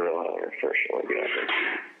 12-year-old girl having her first orgasm.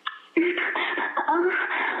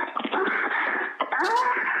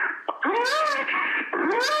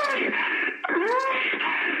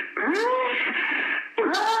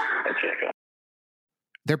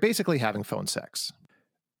 They're basically having phone sex.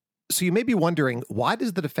 So you may be wondering, why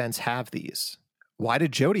does the defense have these? Why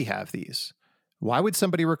did Jodi have these? Why would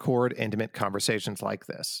somebody record intimate conversations like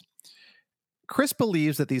this? Chris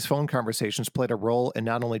believes that these phone conversations played a role in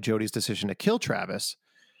not only Jodi's decision to kill Travis,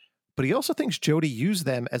 but he also thinks Jodi used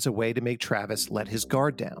them as a way to make Travis let his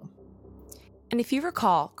guard down. And if you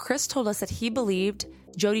recall, Chris told us that he believed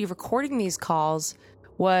Jodi recording these calls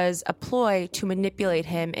was a ploy to manipulate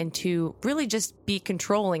him and to really just be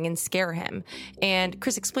controlling and scare him. And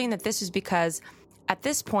Chris explained that this was because at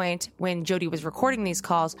this point, when Jodi was recording these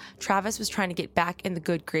calls, Travis was trying to get back in the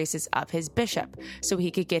good graces of his bishop so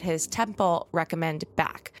he could get his temple recommend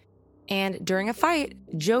back. And during a fight,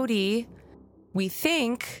 Jodi, we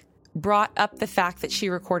think, brought up the fact that she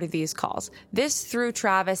recorded these calls. This threw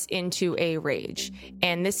Travis into a rage.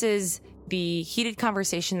 And this is the heated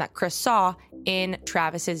conversation that Chris saw in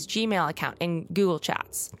Travis's Gmail account in Google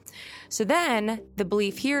Chats. So then the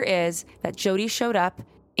belief here is that Jodi showed up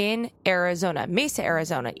in Arizona, Mesa,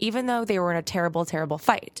 Arizona, even though they were in a terrible, terrible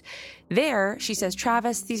fight. There, she says,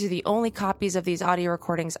 Travis, these are the only copies of these audio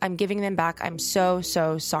recordings. I'm giving them back. I'm so,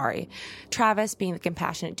 so sorry. Travis, being the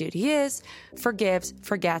compassionate dude he is, forgives,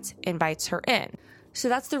 forgets, invites her in. So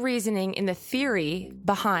that's the reasoning in the theory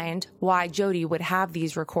behind why Jodi would have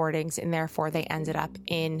these recordings, and therefore they ended up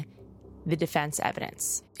in the defense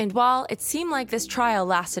evidence. And while it seemed like this trial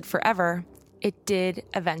lasted forever, it did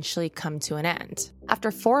eventually come to an end.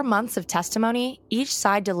 After 4 months of testimony, each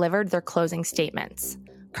side delivered their closing statements.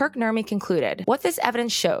 Kirk Nurmi concluded, what this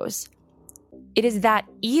evidence shows, it is that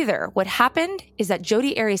either what happened is that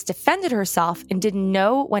Jodi Arias defended herself and didn't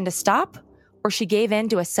know when to stop, or she gave in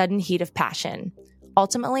to a sudden heat of passion.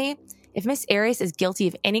 Ultimately, if Miss Arias is guilty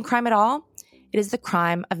of any crime at all, it is the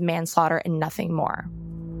crime of manslaughter and nothing more.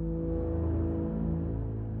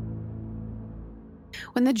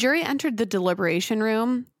 When the jury entered the deliberation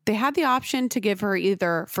room, they had the option to give her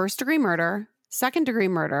either first-degree murder, second-degree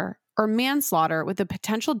murder, or manslaughter with a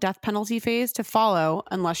potential death penalty phase to follow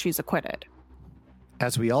unless she's acquitted.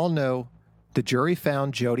 As we all know, the jury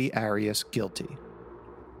found Jodi Arias guilty.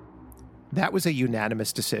 That was a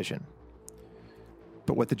unanimous decision.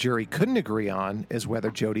 But what the jury couldn't agree on is whether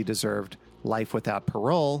Jodi deserved life without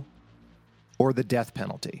parole or the death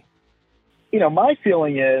penalty. You know, my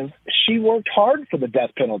feeling is she worked hard for the death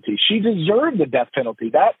penalty. She deserved the death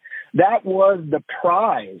penalty. That was the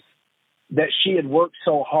prize that she had worked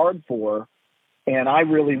so hard for, and I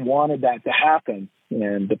really wanted that to happen.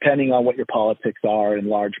 And depending on what your politics are, in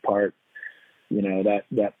large part, you know,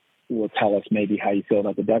 that will tell us maybe how you feel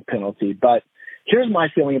about the death penalty. But here's my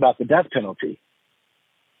feeling about the death penalty.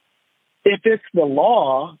 If it's the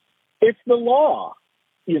law, it's the law,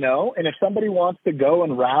 you know, and if somebody wants to go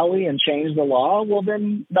and rally and change the law, well,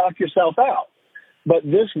 then knock yourself out. But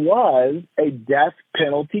this was a death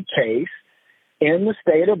penalty case in the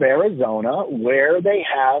state of Arizona where they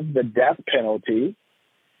have the death penalty,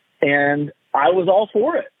 and I was all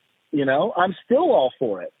for it. You know, I'm still all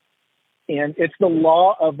for it. And it's the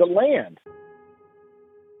law of the land.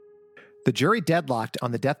 The jury deadlocked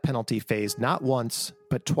on the death penalty phase not once,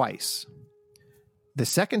 but twice. The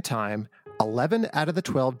second time, 11 out of the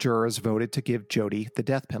 12 jurors voted to give Jodi the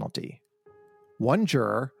death penalty. One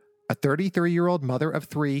juror, a 33-year-old mother of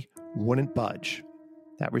 3, wouldn't budge.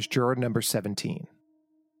 That was juror number 17.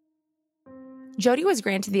 Jodi was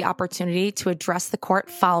granted the opportunity to address the court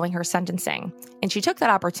following her sentencing, and she took that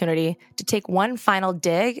opportunity to take one final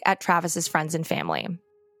dig at Travis's friends and family.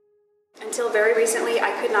 Until very recently,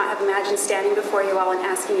 I could not have imagined standing before you all and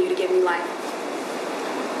asking you to give me life.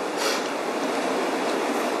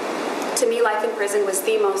 To me, life in prison was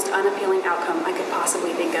the most unappealing outcome I could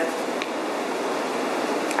possibly think of.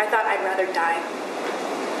 I thought I'd rather die.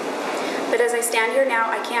 But as I stand here now,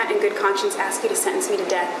 I can't in good conscience ask you to sentence me to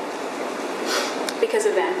death. Because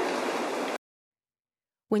of them.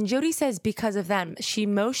 When Jodi says because of them, she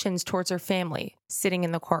motions towards her family sitting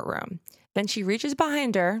in the courtroom. Then she reaches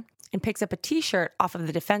behind her and picks up a t-shirt off of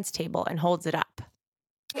the defense table and holds it up.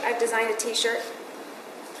 I've designed a t-shirt.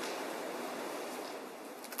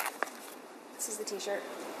 This is the t-shirt.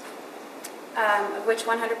 Of which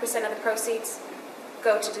 100% of the proceeds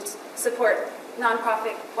go to support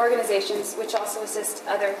nonprofit organizations which also assist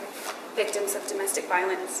other victims of domestic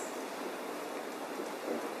violence.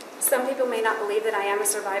 Some people may not believe that I am a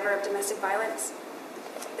survivor of domestic violence.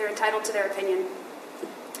 They're entitled to their opinion.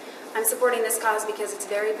 I'm supporting this cause because it's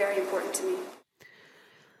very, very important to me.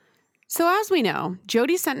 So as we know,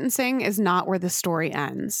 Jodi's sentencing is not where the story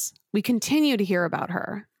ends. We continue to hear about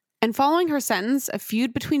her. And following her sentence, a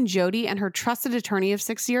feud between Jodi and her trusted attorney of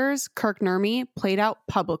 6 years, Kirk Nurmi, played out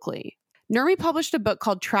publicly. Nurmi published a book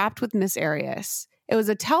called Trapped with Miss Arias. It was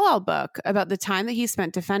a tell-all book about the time that he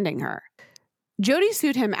spent defending her. Jodi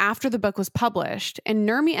sued him after the book was published, and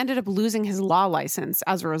Nurmi ended up losing his law license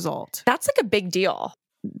as a result. That's like a big deal.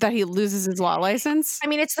 That he loses his law license? I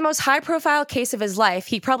mean, it's the most high-profile case of his life.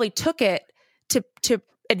 He probably took it to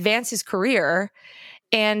advance his career,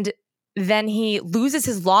 and then he loses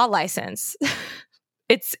his law license.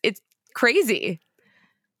 It's crazy.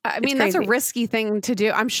 I mean, that's a risky thing to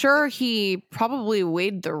do. I'm sure he probably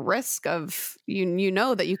weighed the risk of, you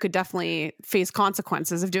know, that you could definitely face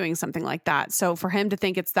consequences of doing something like that. So for him to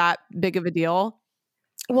think it's that big of a deal.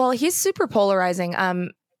 Well, he's super polarizing.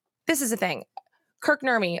 This is the thing. Kirk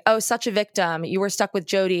Nurmi, oh, such a victim. You were stuck with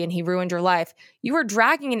Jodi and he ruined your life. You were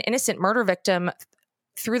dragging an innocent murder victim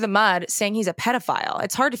through the mud saying he's a pedophile.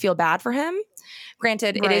 It's hard to feel bad for him.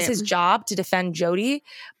 Granted, It is his job to defend Jodi,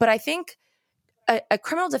 but I think a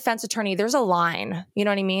criminal defense attorney, there's a line, you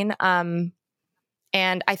know what I mean?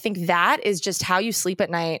 And I think that is just how you sleep at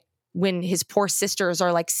night when his poor sisters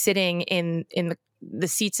are like sitting in the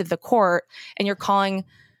seats of the court and you're calling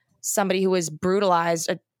somebody who was brutalized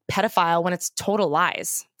a pedophile when it's total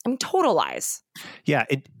lies. I mean, total lies. Yeah.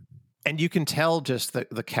 And you can tell just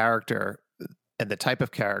the character and the type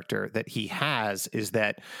of character that he has is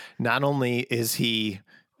that not only is he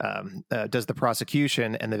does the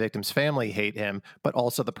prosecution and the victim's family hate him, but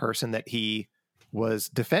also the person that he was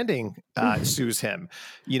defending sues him.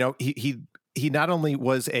 You know, he not only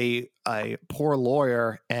was a poor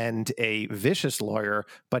lawyer and a vicious lawyer,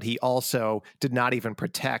 but he also did not even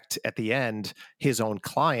protect at the end his own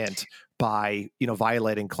client by, you know,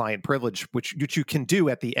 violating client privilege, which you can do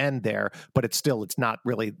at the end there, but it's not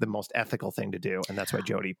really the most ethical thing to do. And that's why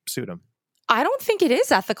Jodi sued him. I don't think it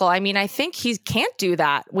is ethical. I mean, I think he can't do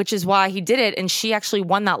that, which is why he did it. And she actually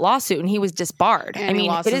won that lawsuit and he was disbarred. And he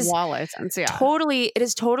lost his law license. Yeah. It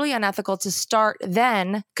is totally unethical to start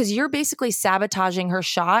then, because you're basically sabotaging her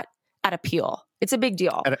shot at appeal. It's a big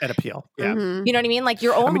deal. At appeal. Yeah. Mm-hmm. You know what I mean? Like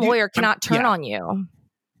your own lawyer cannot turn on you.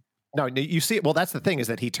 No, you see, well, that's the thing, is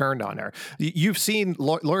that he turned on her. You've seen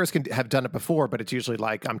lawyers can have done it before, but it's usually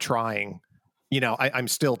like, I'm trying. You know, I'm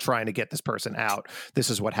still trying to get this person out. This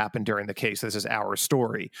is what happened during the case. This is our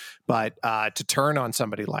story. But to turn on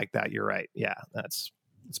somebody like that, you're right. Yeah, it's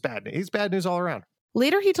bad. He's bad news all around.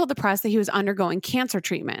 Later, he told the press that he was undergoing cancer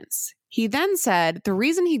treatments. He then said the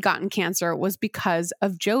reason he'd gotten cancer was because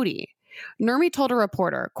of Jodi. Nurmi told a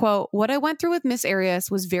reporter, quote, "What I went through with Miss Arias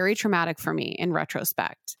was very traumatic for me in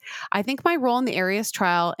retrospect. I think my role in the Arias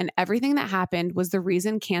trial and everything that happened was the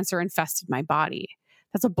reason cancer infested my body."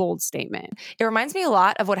 That's a bold statement. It reminds me a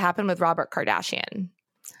lot of what happened with Robert Kardashian.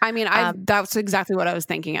 I mean, that's exactly what I was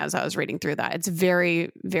thinking as I was reading through that. It's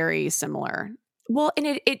very, very similar. Well,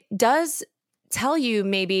 and it does tell you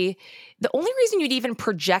maybe the only reason you'd even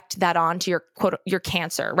project that onto your quote, your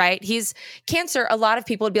cancer, right? He's cancer. A lot of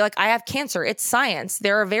people would be like, I have cancer. It's science.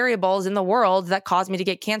 There are variables in the world that cause me to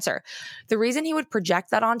get cancer. The reason he would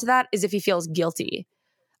project that onto that is if he feels guilty,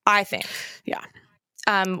 I think. Yeah.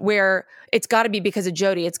 Where it's got to be because of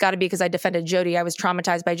Jodi. It's got to be because I defended Jodi. I was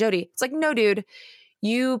traumatized by Jodi. It's like, no, dude,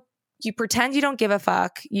 you pretend you don't give a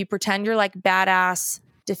fuck. You pretend you're like badass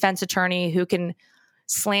defense attorney who can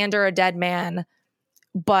slander a dead man,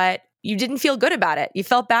 but you didn't feel good about it. You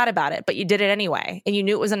felt bad about it, but you did it anyway. And you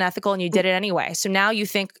knew it was unethical and you did it anyway. So now you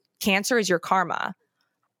think cancer is your karma.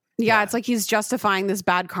 Yeah, it's like he's justifying this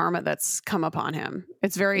bad karma that's come upon him.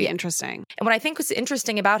 It's very interesting. And what I think was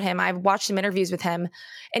interesting about him, I've watched some interviews with him,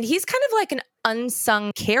 and he's kind of like an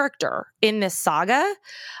unsung character in this saga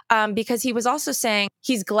because he was also saying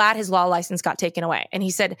he's glad his law license got taken away. And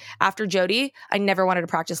he said, after Jodi, I never wanted to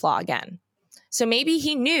practice law again. So maybe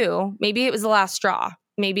he knew, maybe it was the last straw.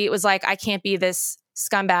 Maybe it was like, I can't be this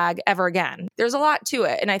scumbag ever again. There's a lot to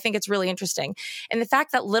it. And I think it's really interesting. And the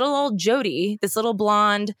fact that little old Jodi, this little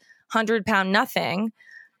blonde, 100-pound nothing,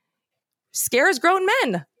 scares grown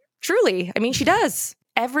men. Truly. I mean, she does.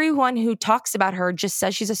 Everyone who talks about her just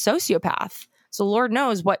says she's a sociopath. So Lord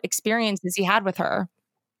knows what experiences he had with her.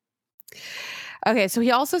 Okay, so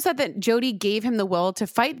he also said that Jodi gave him the will to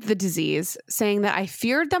fight the disease, saying that I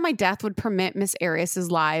feared that my death would permit Miss Arias's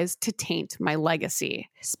lies to taint my legacy.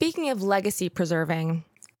 Speaking of legacy preserving,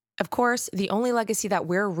 of course, the only legacy that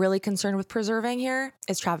we're really concerned with preserving here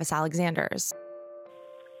is Travis Alexander's.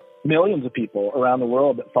 Millions of people around the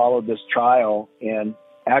world that followed this trial, and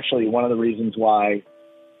actually one of the reasons why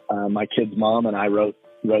my kid's mom and I wrote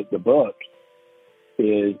the book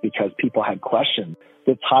is because people had questions.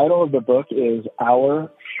 The title of the book is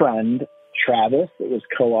Our Friend Travis. It was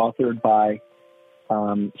co-authored by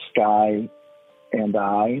Sky and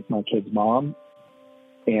I, my kid's mom.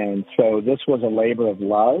 And so this was a labor of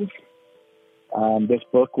love. This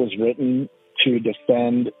book was written to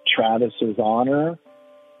defend Travis's honor.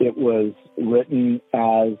 It was written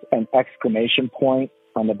as an exclamation point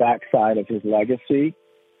on the backside of his legacy.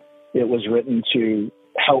 It was written to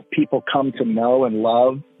help people come to know and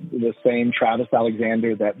love the same Travis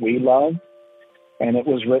Alexander that we love. And it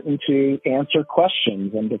was written to answer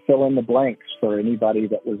questions and to fill in the blanks for anybody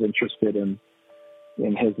that was interested in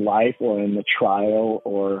his life or in the trial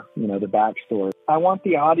or, the backstory. I want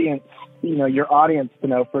the audience, your audience to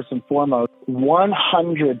know, first and foremost,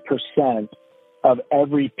 100% of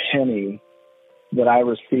every penny that I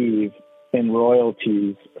receive in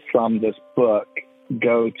royalties from this book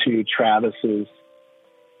go to Travis's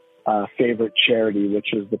favorite charity,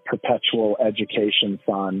 which is the Perpetual Education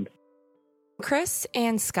Fund. Chris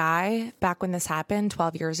and Sky, back when this happened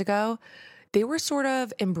 12 years ago, they were sort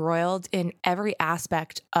of embroiled in every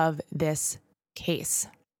aspect of this case.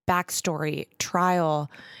 Backstory, trial,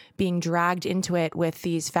 being dragged into it with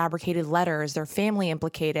these fabricated letters, their family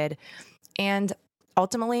implicated, and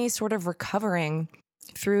ultimately sort of recovering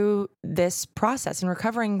through this process and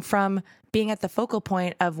recovering from being at the focal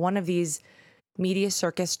point of one of these media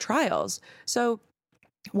circus trials. So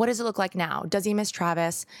What does it look like now? Does he miss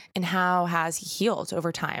Travis? And how has he healed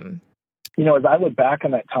over time? You know, as I look back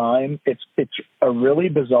on that time, it's a really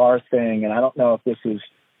bizarre thing. And I don't know if this is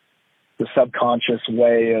the subconscious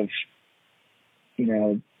way of, you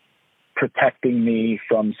know, protecting me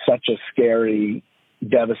from such a scary,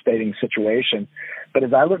 devastating situation. But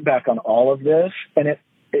as I look back on all of this, and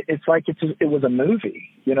it's like it was a movie.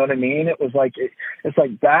 You know what I mean? It was like it's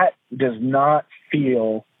like that does not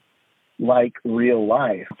feel like real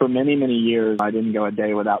life. For many, many years, I didn't go a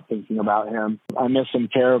day without thinking about him. I miss him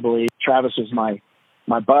terribly. Travis was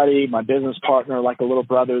my buddy, my business partner, like a little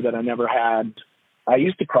brother that I never had. I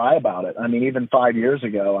used to cry about it. I mean, even 5 years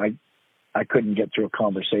ago, I couldn't get through a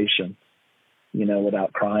conversation, you know,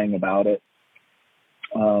 without crying about it.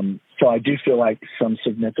 So I do feel like some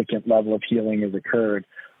significant level of healing has occurred,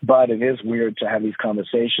 but it is weird to have these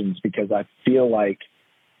conversations because I feel like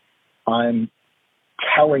I'm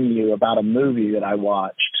telling you about a movie that I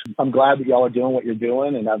watched. I'm glad that y'all are doing what you're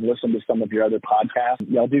doing, and I've listened to some of your other podcasts.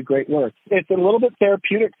 Y'all do great work. It's a little bit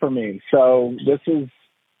therapeutic for me. So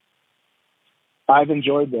I've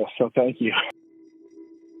enjoyed this, so thank you.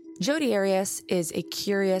 Jodi Arias is a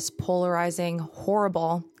curious, polarizing,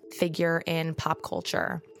 horrible figure in pop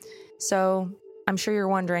culture. So I'm sure you're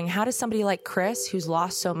wondering, how does somebody like Chris, who's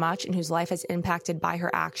lost so much and whose life is impacted by her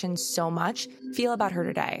actions so much, feel about her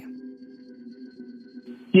today?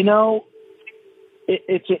 You know,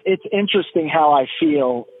 it's interesting how I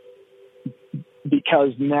feel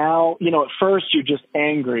because now, you know, at first you're just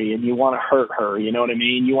angry and you want to hurt her. You know what I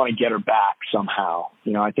mean? You want to get her back somehow.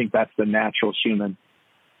 You know, I think that's the natural human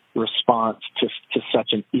response to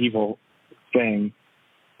such an evil thing.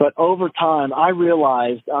 But over time, I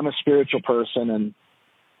realized I'm a spiritual person, and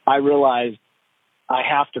I realized I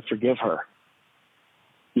have to forgive her.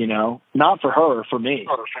 You know, not for her, for me.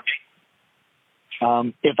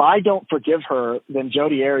 If I don't forgive her, then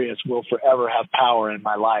Jodi Arias will forever have power in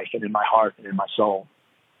my life and in my heart and in my soul.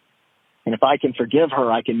 And if I can forgive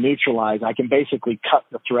her, I can neutralize. I can basically cut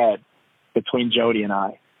the thread between Jodi and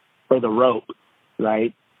I, or the rope,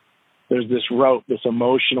 right? There's this rope, this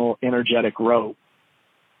emotional, energetic rope.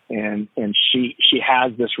 And she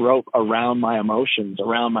has this rope around my emotions,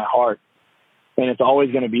 around my heart. And it's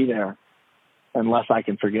always going to be there unless I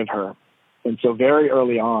can forgive her. And so very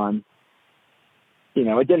early on, you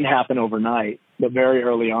know, it didn't happen overnight, but very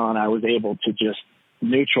early on, I was able to just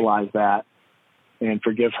neutralize that and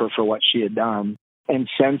forgive her for what she had done. And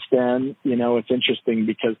since then, you know, it's interesting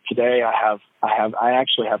because today I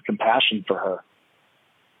actually have compassion for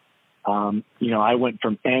her. You know, I went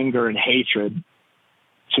from anger and hatred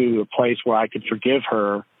to a place where I could forgive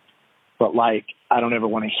her, but like, I don't ever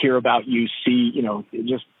want to hear about you, see, you know,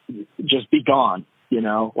 just be gone, you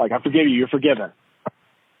know, like I forgive you, you're forgiven.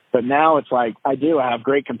 But now it's like, I have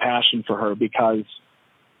great compassion for her because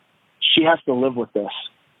she has to live with this,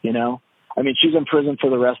 you know? I mean, she's in prison for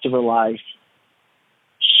the rest of her life.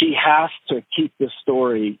 She has to keep this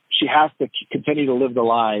story. She has to continue to live the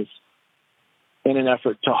lies in an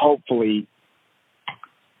effort to hopefully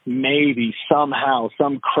maybe somehow,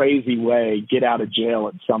 some crazy way, get out of jail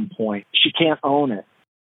at some point. She can't own it.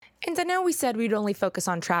 And I know we said we'd only focus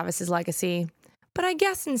on Travis's legacy, but I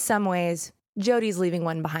guess in some ways, Jodi's leaving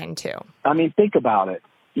one behind too. I mean, think about it.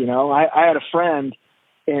 You know, I had a friend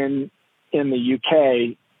in the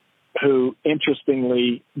UK who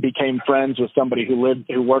interestingly became friends with somebody who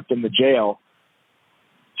worked in the jail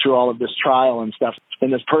through all of this trial and stuff.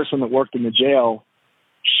 And this person that worked in the jail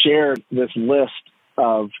shared this list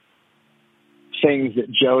of things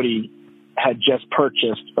that Jodi had just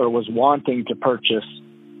purchased or was wanting to purchase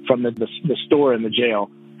from the store in the jail.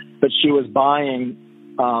 But she was buying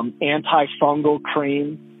antifungal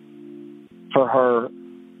cream for her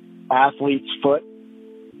athlete's foot.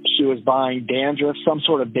 She was buying dandruff, some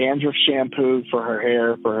sort of dandruff shampoo for her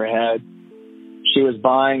hair, for her head. She was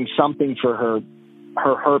buying something for her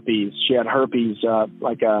herpes. She had herpes,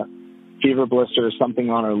 like a fever blister or something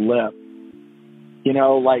on her lip. You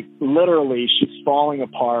know, like literally she's falling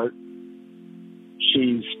apart.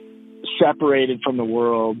 She's separated from the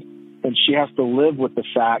world, and she has to live with the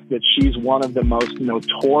fact that she's one of the most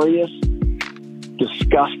notorious,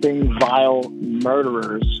 disgusting, vile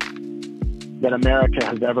murderers that America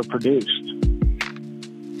has ever produced.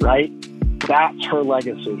 Right? That's her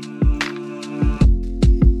legacy.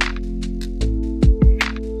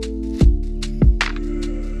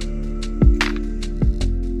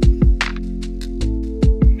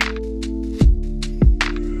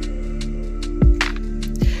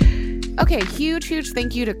 Okay, huge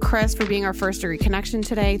thank you to Chris for being our first degree connection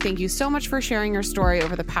today. Thank you so much for sharing your story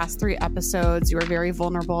over the past 3 episodes. You were very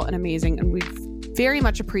vulnerable and amazing, and we've Very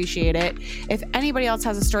much appreciate it. If anybody else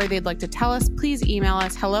has a story they'd like to tell us, please email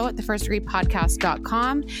us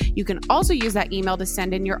hello@thefirstdegreepodcast.com. You can also use that email to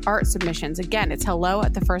send in your art submissions. Again, it's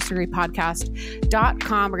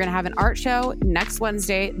hello@thefirstdegreepodcast.com. We're going to have an art show next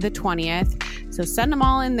Wednesday, the 20th. So send them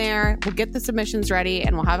all in there. We'll get the submissions ready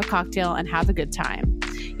and we'll have a cocktail and have a good time.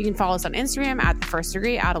 You can follow us on Instagram at The First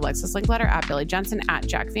Degree, at Alexis Linkletter, at Billy Jensen, at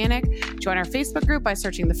Jack Vanek. Join our Facebook group by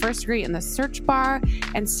searching The First Degree in the search bar,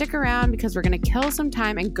 and stick around because we're going to kill some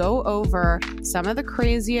time and go over some of the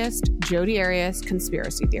craziest Jodi Arias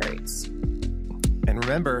conspiracy theories. And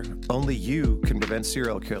remember, only you can prevent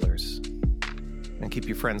serial killers. And keep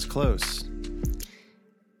your friends close.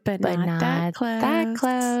 But not that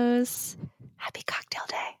close. Happy cocktail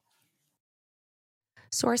day.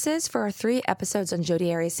 Sources for our 3 episodes on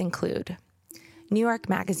Jodi Arias include New York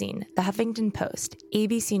Magazine, The Huffington Post,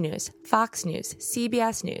 ABC News, Fox News,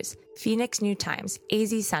 CBS News, Phoenix New Times,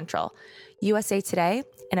 AZ Central, USA Today,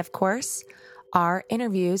 and of course, our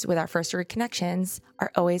interviews with our first degree connections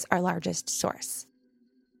are always our largest source.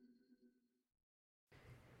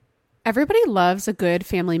 Everybody loves a good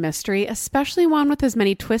family mystery, especially one with as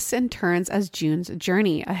many twists and turns as June's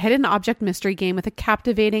Journey, a hidden object mystery game with a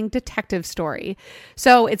captivating detective story.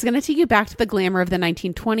 So it's going to take you back to the glamour of the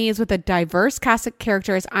 1920s with a diverse cast of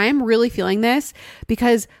characters. I'm really feeling this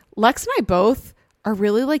because Lex and I both are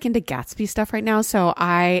really like into Gatsby stuff right now. So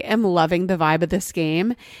I am loving the vibe of this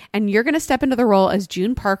game. And you're going to step into the role as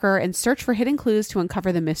June Parker and search for hidden clues to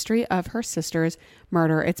uncover the mystery of her sister's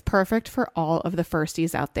murder. It's perfect for all of the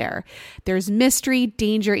firsties out there. There's mystery,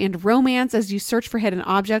 danger, and romance as you search for hidden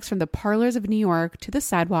objects from the parlors of New York to the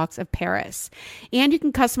sidewalks of Paris. And you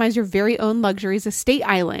can customize your very own luxuries estate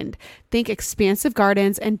island. Think expansive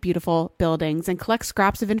gardens and beautiful buildings, and collect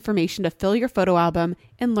scraps of information to fill your photo album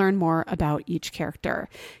and learn more about each character.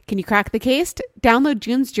 Can you crack the case? Download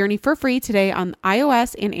June's Journey for free today on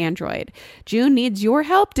iOS and Android. June needs your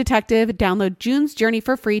help, detective. Download June's Journey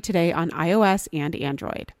for free today on iOS and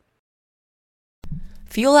Android.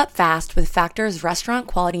 Fuel up fast with Factor's restaurant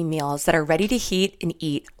quality meals that are ready to heat and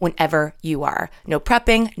eat whenever you are. No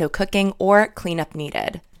prepping, no cooking, or cleanup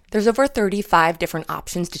needed. There's over 35 different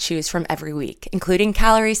options to choose from every week, including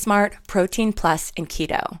Calorie Smart, Protein Plus, and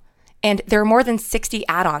Keto. And there are more than 60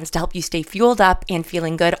 add-ons to help you stay fueled up and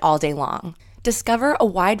feeling good all day long. Discover a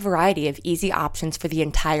wide variety of easy options for the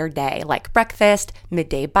entire day, like breakfast,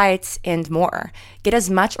 midday bites, and more. Get as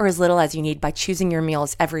much or as little as you need by choosing your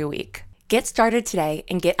meals every week. Get started today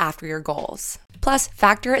and get after your goals. Plus,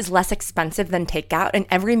 Factor is less expensive than takeout, and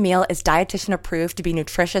every meal is dietitian approved to be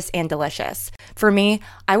nutritious and delicious. For me,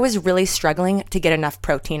 I was really struggling to get enough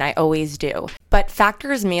protein. I always do. But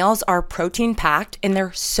Factor's meals are protein packed and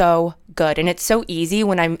they're so good. And it's so easy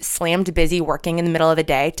when I'm slammed busy working in the middle of the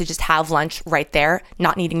day to just have lunch right there,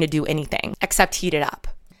 not needing to do anything except heat it up.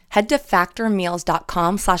 Head to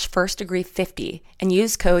factormeals.com/firstdegree50 and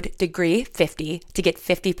use code degree50 to get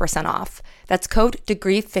 50% off. That's code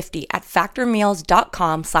degree50 at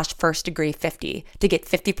factormeals.com/firstdegree50 to get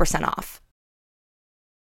 50% off.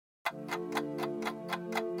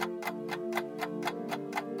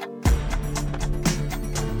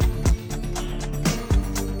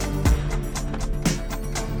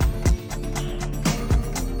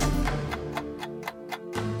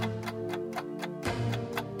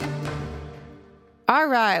 All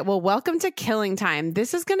right. Well, welcome to Killing Time.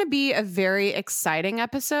 This is going to be a very exciting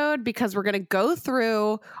episode because we're going to go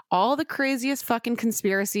through all the craziest fucking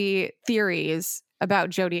conspiracy theories about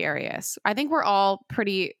Jodi Arias. I think we're all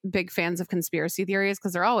pretty big fans of conspiracy theories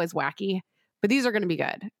because they're always wacky, but these are going to be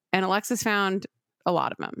good. And Alexis found a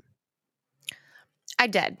lot of them. I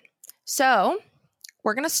did. So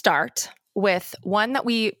we're going to start with one that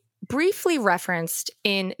we briefly referenced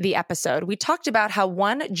in the episode. We talked about how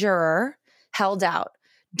one juror held out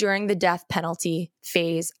during the death penalty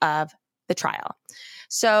phase of the trial.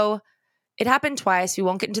 So it happened twice. We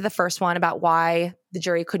won't get into the first one about why the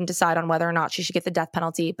jury couldn't decide on whether or not she should get the death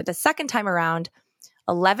penalty. But the second time around,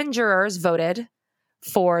 11 jurors voted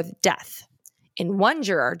for death. And one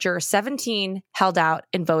juror, juror 17, held out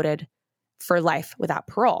and voted for life without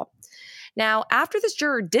parole. Now, after this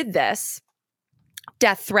juror did this,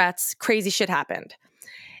 death threats, crazy shit happened.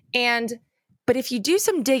 But if you do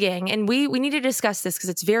some digging, and we need to discuss this because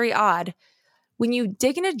it's very odd, when you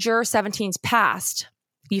dig into Juror 17's past,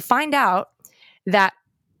 you find out that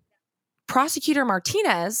Prosecutor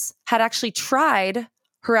Martinez had actually tried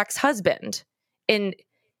her ex-husband and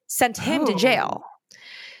sent him to jail.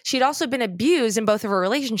 She'd also been abused in both of her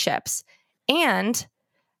relationships and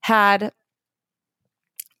had,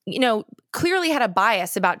 clearly had a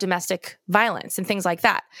bias about domestic violence and things like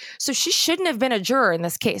that. So she shouldn't have been a juror in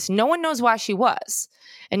this case. No one knows why she was.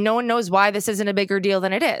 And no one knows why this isn't a bigger deal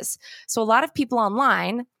than it is. So a lot of people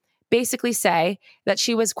online basically say that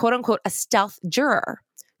she was, quote unquote, a stealth juror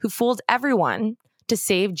who fooled everyone to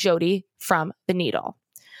save Jodi from the needle.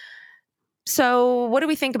 So what do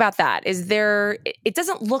we think about that? It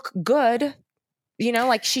doesn't look good.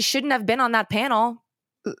 Like she shouldn't have been on that panel.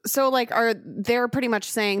 So like they're pretty much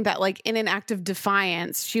saying that like in an act of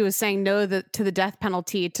defiance, she was saying no to the death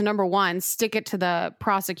penalty to, number one, stick it to the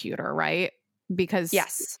prosecutor, right? Because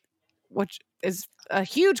yes, which is a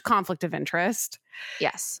huge conflict of interest.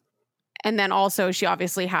 Yes. And then also she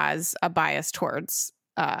obviously has a bias towards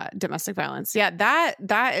domestic violence. Yeah,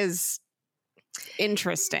 that is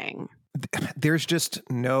interesting. There's just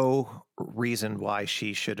no reason why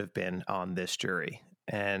she should have been on this jury.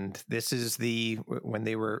 And this is when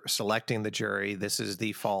they were selecting the jury, this is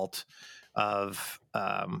the fault of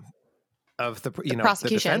the prosecution. The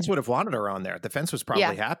defense would have wanted her on there. The defense was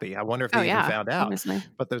probably happy. I wonder if they even found out. Honestly.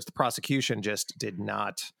 But the prosecution just did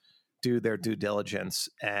not do their due diligence.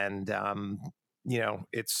 And,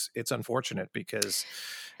 it's unfortunate because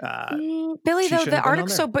Billy, though, the article.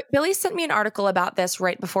 So Billy sent me an article about this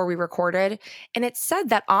right before we recorded, and it said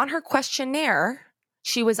that on her questionnaire,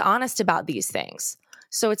 she was honest about these things.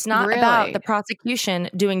 So it's not about the prosecution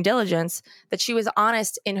doing diligence, that she was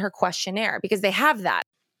honest in her questionnaire, because they have that.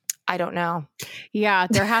 I don't know. Yeah,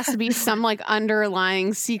 there has to be some like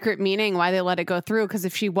underlying secret meaning why they let it go through. Because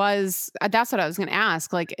if she was, that's what I was going to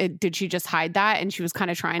ask. Like, did she just hide that? And she was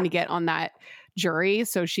kind of trying to get on that jury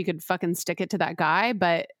so she could fucking stick it to that guy.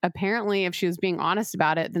 But apparently, if she was being honest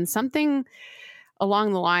about it, then something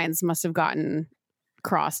along the lines must have gotten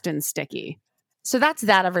crossed and sticky. So that's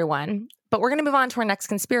that, everyone. But we're going to move on to our next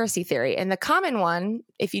conspiracy theory. And the common one,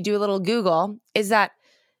 if you do a little Google, is that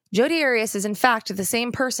Jodi Arias is in fact the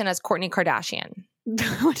same person as Kourtney Kardashian.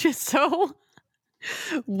 Which is so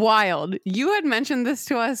wild. You had mentioned this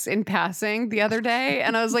to us in passing the other day,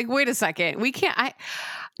 and I was like, wait a second.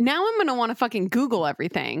 Now I'm going to want to fucking Google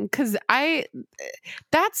everything, because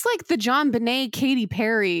that's like the JonBenet, Katy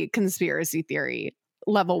Perry conspiracy theory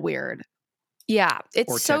level weird. Yeah,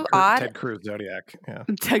 it's so odd. Ted Cruz Zodiac. Yeah.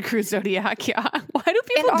 Ted Cruz Zodiac, yeah. Why do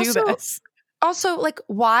people do this? Also, like,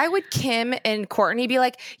 why would Kim and Kourtney be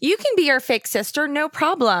like, you can be our fake sister, no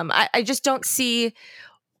problem? I just don't see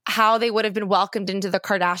how they would have been welcomed into the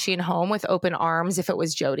Kardashian home with open arms if it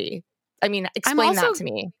was Jodi. I mean, explain that to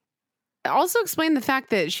me. Also explain the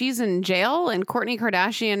fact that she's in jail and Kourtney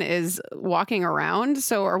Kardashian is walking around.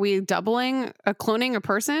 So are we cloning a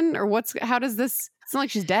person, or how does this, it's not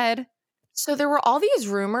like she's dead. So there were all these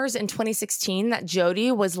rumors in 2016 that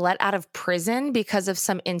Jodi was let out of prison because of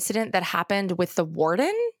some incident that happened with the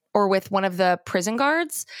warden or with one of the prison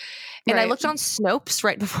guards. And I looked on Snopes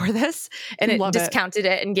right before this, and it discounted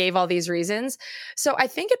it and gave all these reasons. So I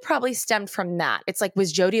think it probably stemmed from that. It's like,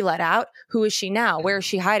 was Jodi let out? Who is she now? Where is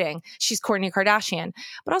she hiding? She's Kourtney Kardashian.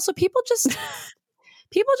 But also people just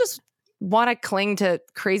want to cling to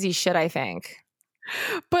crazy shit, I think.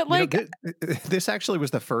 But like, this actually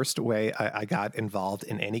was the first way I got involved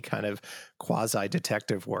in any kind of quasi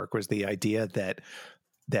detective work, was the idea that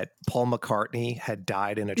Paul McCartney had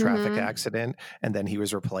died in a traffic accident, and then he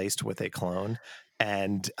was replaced with a clone.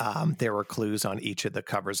 And there were clues on each of the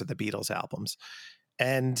covers of the Beatles albums.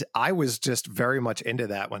 And I was just very much into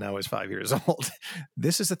that when I was 5 years old.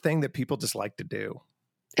 This is a thing that people just like to do.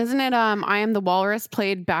 Isn't it I Am the Walrus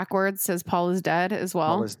played backwards, says Paul is dead as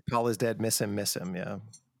well? Paul is dead, miss him, yeah.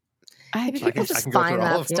 People just find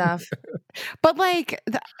that stuff. But like,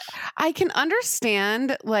 I can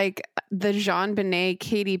understand like the JonBenet,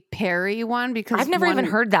 Katy Perry one, because I've never even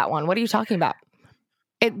heard that one. What are you talking about?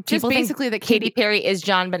 It just basically that Katy Perry is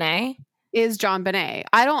JonBenet. Is JonBenet.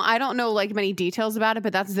 I don't know like many details about it,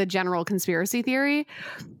 but that's the general conspiracy theory.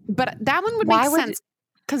 But that one would make sense.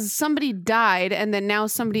 Because somebody died and then now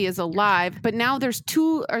somebody is alive, but now there's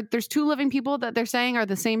two living people that they're saying are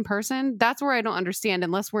the same person. That's where I don't understand,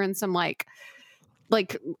 unless we're in some like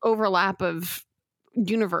overlap of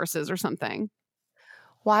universes or something.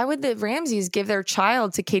 Why would the Ramseys give their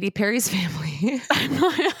child to Katy Perry's family?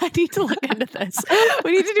 I need to look into this.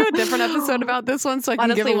 We need to do a different episode about this one, so I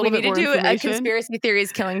can give a little bit more information. We need to do a conspiracy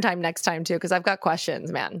theories killing time next time too, because I've got questions,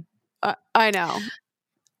 man. I know.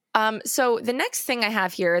 So the next thing I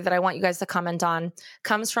have here that I want you guys to comment on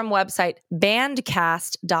comes from website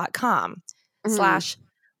bandcast.com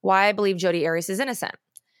 / why I believe Jodi Arias is innocent.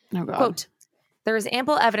 Oh, God. Quote, there is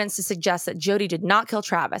ample evidence to suggest that Jodi did not kill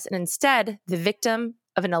Travis and instead the victim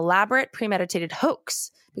of an elaborate premeditated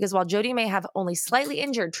hoax, because while Jodi may have only slightly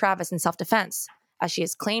injured Travis in self-defense, as she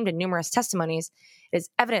has claimed in numerous testimonies, it is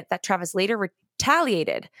evident that Travis later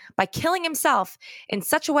retaliated by killing himself in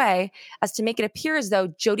such a way as to make it appear as though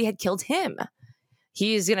Jodi had killed him.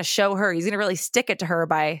 He's going to show her, he's going to really stick it to her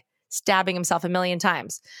by stabbing himself a million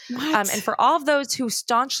times. And for all of those who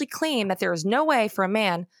staunchly claim that there is no way for a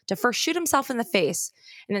man to first shoot himself in the face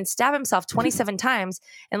and then stab himself 27 times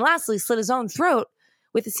and lastly slit his own throat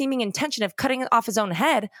with the seeming intention of cutting off his own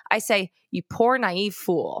head, I say, you poor naive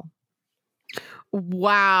fool.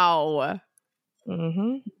 Wow.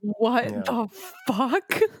 Mm-hmm. What the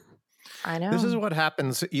fuck? I know. This is what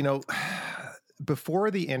happens,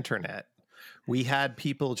 before the internet, we had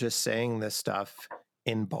people just saying this stuff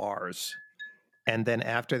in bars. And then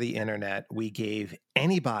after the internet, we gave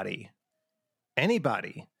anybody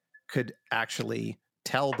could actually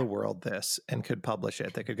tell the world this and could publish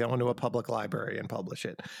it. They could go into a public library and publish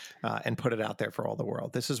it and put it out there for all the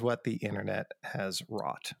world. This is what the internet has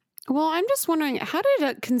wrought. Well, I'm just wondering, how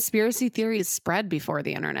did conspiracy theories spread before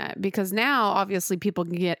the internet? Because now, obviously, people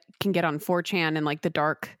can get on 4chan and like the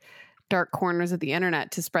dark corners of the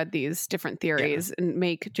internet to spread these different theories and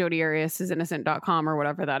make Jodi Arias is innocent.com or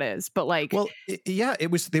whatever that is. But like, well,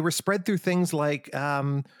 they were spread through things like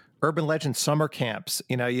urban legend summer camps.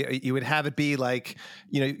 You would have it be like,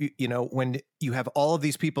 when you have all of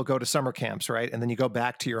these people go to summer camps, right? And then you go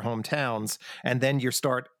back to your hometowns and then you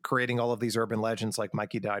start creating all of these urban legends like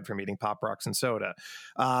Mikey died from eating Pop Rocks and soda.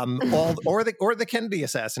 Or the Kennedy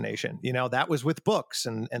assassination, that was with books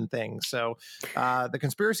and things. So the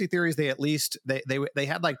conspiracy theories, they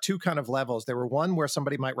had like two kind of levels. There were one where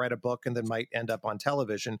somebody might write a book and then might end up on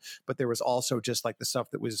television, but there was also just like the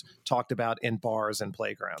stuff that was talked about in bars and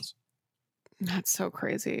playgrounds. That's so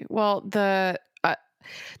crazy. Well,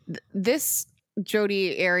 this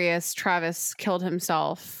Jodi Arias Travis killed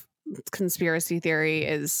himself conspiracy theory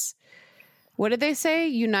is, what did they say?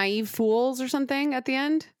 You naive fools or something at the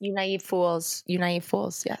end? You naive fools.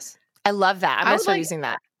 Yes. I love that. I'm going to start using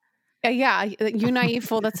that. Yeah, you naive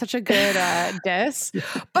fool. That's such a good diss.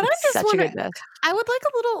 But I'm just wondering, I would like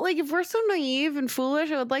a little, like, if we're so naive and foolish,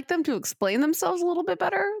 I would like them to explain themselves a little bit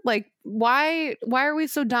better. Like, why are we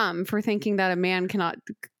so dumb for thinking that a man cannot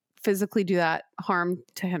physically do that harm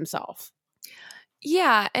to himself?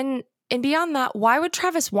 Yeah, and beyond that, why would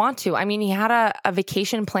Travis want to? I mean, he had a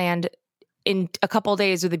vacation planned in a couple of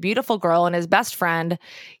days with a beautiful girl and his best friend.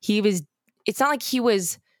 It's not like he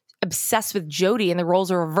was obsessed with Jodi and the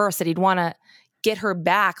roles are reversed, that he'd want to get her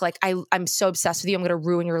back. Like, I'm so obsessed with you, I'm going to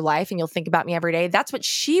ruin your life and you'll think about me every day. That's what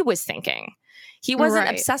she was thinking. He wasn't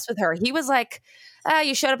obsessed with her. He was like,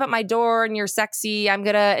 you showed up at my door and you're sexy. I'm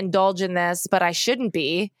going to indulge in this, but I shouldn't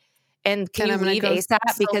be. And can you leave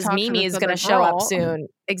ASAP because Mimi is going to show up soon.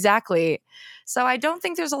 Exactly. So I don't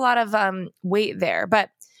think there's a lot of weight there,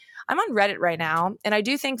 but I'm on Reddit right now. And I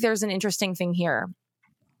do think there's an interesting thing here.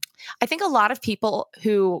 I think a lot of people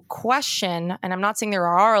who question, and I'm not saying there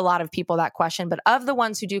are a lot of people that question, but of the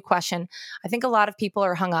ones who do question, I think a lot of people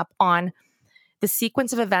are hung up on the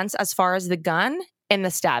sequence of events as far as the gun and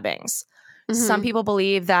the stabbings. Mm-hmm. Some people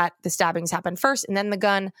believe that the stabbings happened first and then the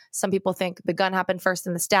gun. Some people think the gun happened first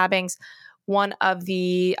and the stabbings. One of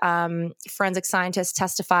the forensic scientists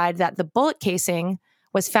testified that the bullet casing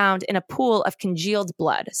was found in a pool of congealed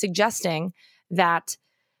blood, suggesting that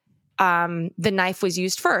the knife was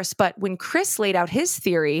used first. But when Chris laid out his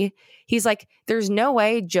theory, he's like, there's no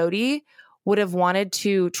way Jodi would have wanted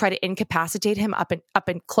to try to incapacitate him up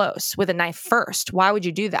and close with a knife first. Why would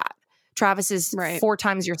you do that? Travis is 4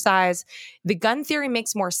 times your size. The gun theory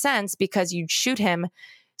makes more sense because you'd shoot him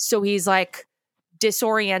so he's like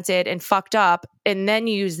disoriented and fucked up, and then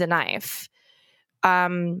you use the knife.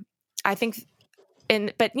 I think...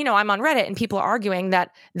 But I'm on Reddit and people are arguing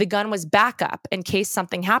that the gun was backup in case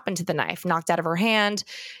something happened to the knife, knocked out of her hand.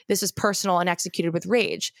 This was personal and executed with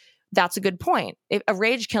rage. That's a good point. If a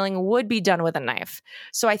rage killing would be done with a knife.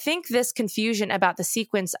 So I think this confusion about the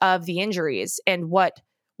sequence of the injuries and what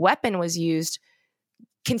weapon was used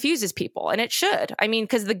confuses people, and it should. I mean,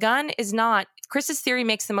 because the gun is not... Chris's theory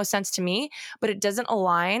makes the most sense to me, but it doesn't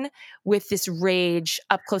align with this rage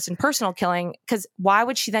up close and personal killing, because why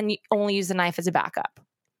would she then only use the knife as a backup?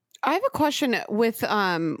 I have a question with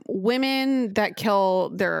women that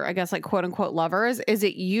kill their, I guess, like quote unquote lovers.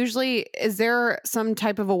 Is there some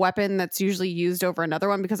type of a weapon that's usually used over another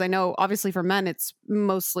one? Because I know obviously for men, it's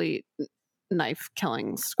mostly knife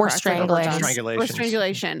killings or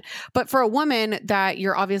strangulation. But for a woman that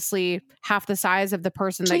you're obviously half the size of the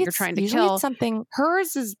person that you're trying to kill,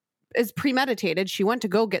 hers is premeditated. She went to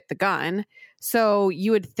go get the gun. So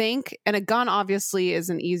you would think, and a gun obviously is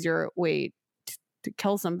an easier way to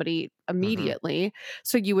kill somebody immediately. Mm-hmm.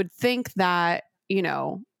 So you would think that,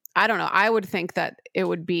 I don't know. I would think that it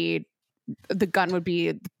would be the gun would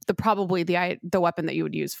be probably the weapon that you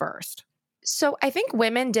would use first. So I think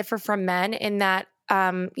women differ from men in that,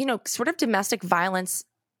 sort of domestic violence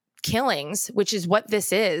killings, which is what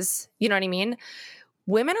this is. You know what I mean?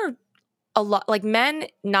 Women are a lot like men,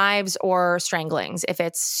 knives or stranglings. If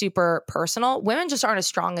it's super personal, women just aren't as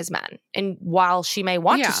strong as men. And while she may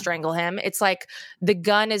want to strangle him, it's like the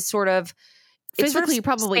gun is sort of physically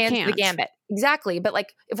probably spans can't the gambit. Exactly. But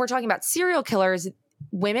like if we're talking about serial killers,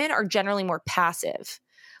 women are generally more passive,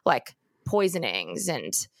 like poisonings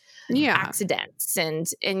and accidents and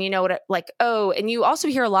you know what, like, and you also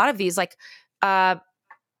hear a lot of these like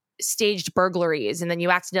staged burglaries and then you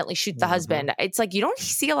accidentally shoot the husband. It's like you don't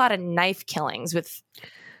see a lot of knife killings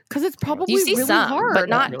because it's probably you see really some, hard, but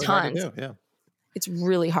not really tons. Hard to do, yeah. It's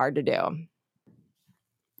really hard to do.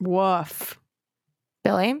 Woof.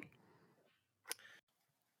 Billy?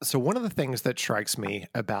 So one of the things that strikes me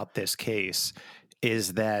about this case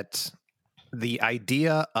is that the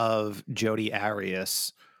idea of Jodi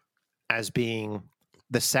Arias as being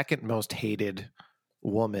the second most hated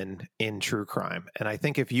woman in true crime. And I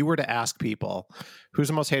think if you were to ask people who's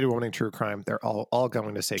the most hated woman in true crime, they're all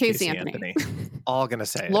going to say Casey Anthony. All going to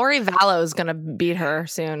say it. Lori Vallow is going to beat her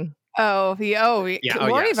soon. Lori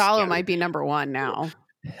Vallow might be number one now.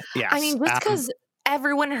 Yes. I mean, just because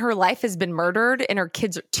everyone in her life has been murdered and her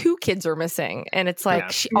two kids are missing. And it's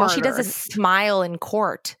like all she does is smile in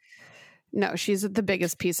court. No, she's the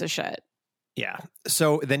biggest piece of shit. Yeah.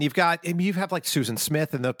 So then you have like Susan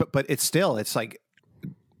Smith but it's like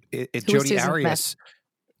Jodi Arias.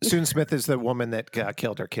 Susan Smith is the woman that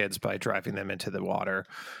killed her kids by driving them into the water.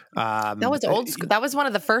 That was old school. That was one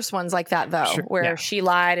of the first ones like that, though, where she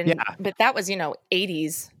lied. But that was,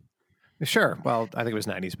 80s. Sure. Well, I think it was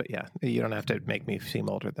 90s, but yeah, you don't have to make me seem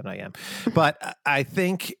older than I am. But I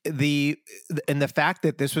think the fact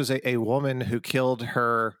that this was a woman who killed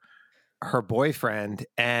her boyfriend,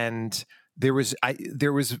 and there was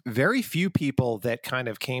very few people that kind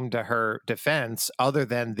of came to her defense other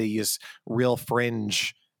than these real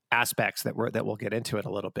fringe aspects that we'll get into it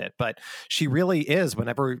a little bit. But she really is,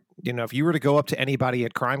 whenever, if you were to go up to anybody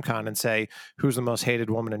at CrimeCon and say, who's the most hated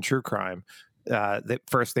woman in true crime? That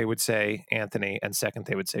first they would say Anthony, and second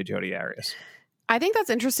they would say Jodi Arias. I think that's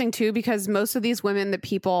interesting too, because most of these women that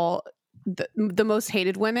people, the most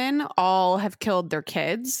hated women, all have killed their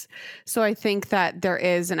kids. So I think that there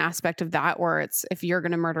is an aspect of that where it's, if you're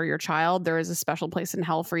going to murder your child, there is a special place in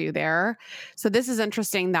hell for you there. So this is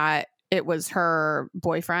interesting that it was her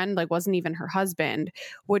boyfriend, like wasn't even her husband,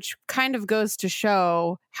 which kind of goes to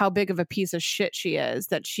show how big of a piece of shit she is,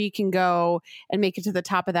 that she can go and make it to the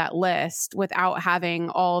top of that list without having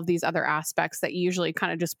all of these other aspects that usually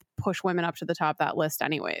kind of just push women up to the top of that list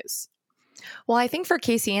anyways. Well, I think for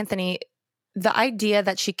Casey Anthony, the idea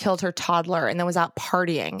that she killed her toddler and then was out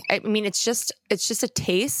partying, I mean, it's just a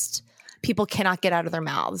taste people cannot get out of their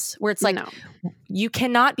mouths, where it's like, you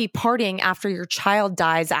cannot be partying after your child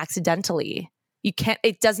dies accidentally. You can't,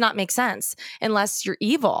 it does not make sense unless you're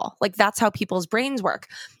evil. Like, that's how people's brains work.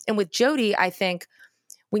 And with Jodi, I think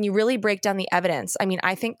when you really break down the evidence, I mean,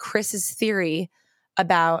 I think Chris's theory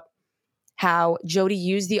about how Jodi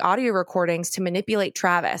used the audio recordings to manipulate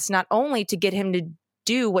Travis, not only to get him to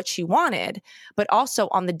do what she wanted, but also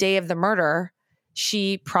on the day of the murder,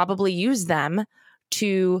 she probably used them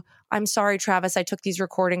to, I'm sorry, Travis, I took these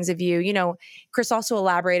recordings of you. Chris also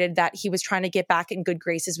elaborated that he was trying to get back in good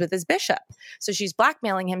graces with his bishop. So she's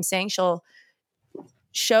blackmailing him, saying she'll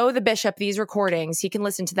show the bishop these recordings. He can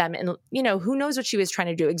listen to them. And, who knows what she was trying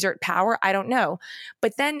to do? Exert power? I don't know.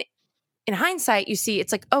 But then in hindsight, you see,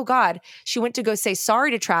 it's like, oh God, she went to go say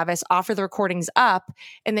sorry to Travis, offer the recordings up,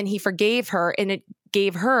 and then he forgave her, and it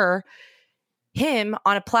gave him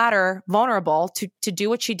on a platter, vulnerable to do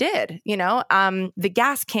what she did. The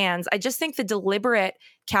gas cans. I just think the deliberate,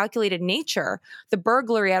 calculated nature, the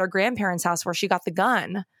burglary at her grandparents' house where she got the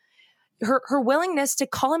gun, her willingness to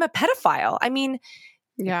call him a pedophile. I mean,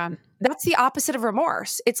 yeah, that's the opposite of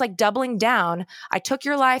remorse. It's like doubling down. I took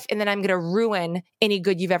your life, and then I'm going to ruin any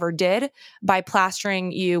good you've ever did by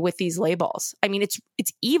plastering you with these labels. I mean, it's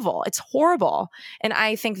evil. It's horrible. And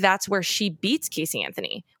I think that's where she beats Casey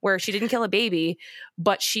Anthony, where she didn't kill a baby,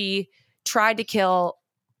 but she tried to kill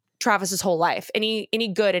Travis's whole life. Any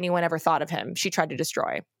good anyone ever thought of him, she tried to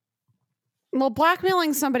destroy. Well,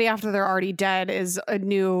 blackmailing somebody after they're already dead is a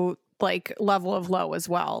new like level of low as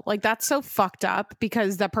well. Like that's so fucked up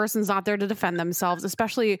because that person's not there to defend themselves,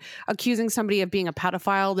 especially accusing somebody of being a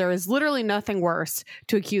pedophile. There is literally nothing worse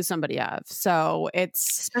to accuse somebody of. So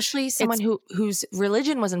it's especially someone whose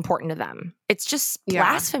religion was important to them. It's just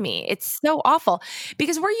blasphemy. It's so awful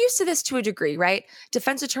because we're used to this to a degree, right?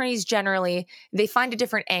 Defense attorneys generally, they find a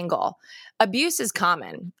different angle. Abuse is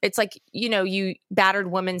common. It's like, you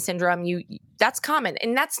battered woman syndrome, that's common.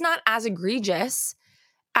 And that's not as egregious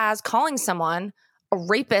as calling someone a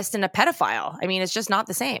rapist and a pedophile. I mean, it's just not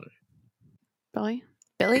the same. Billy?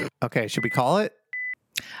 Okay, should we call it?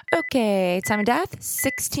 Okay, time of death,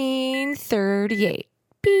 1638.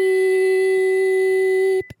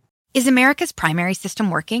 Beep. Is America's primary system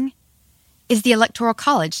working? Is the Electoral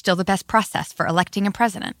College still the best process for electing a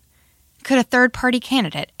president? Could a third-party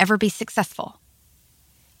candidate ever be successful?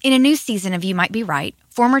 In a new season of You Might Be Right,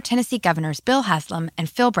 former Tennessee governors Bill Haslam and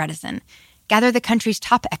Phil Bredesen gather the country's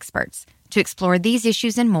top experts to explore these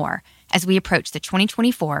issues and more as we approach the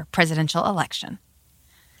 2024 presidential election.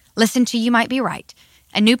 Listen to You Might Be Right,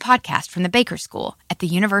 a new podcast from the Baker School at the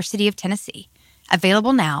University of Tennessee,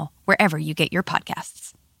 available now wherever you get your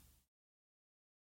podcasts.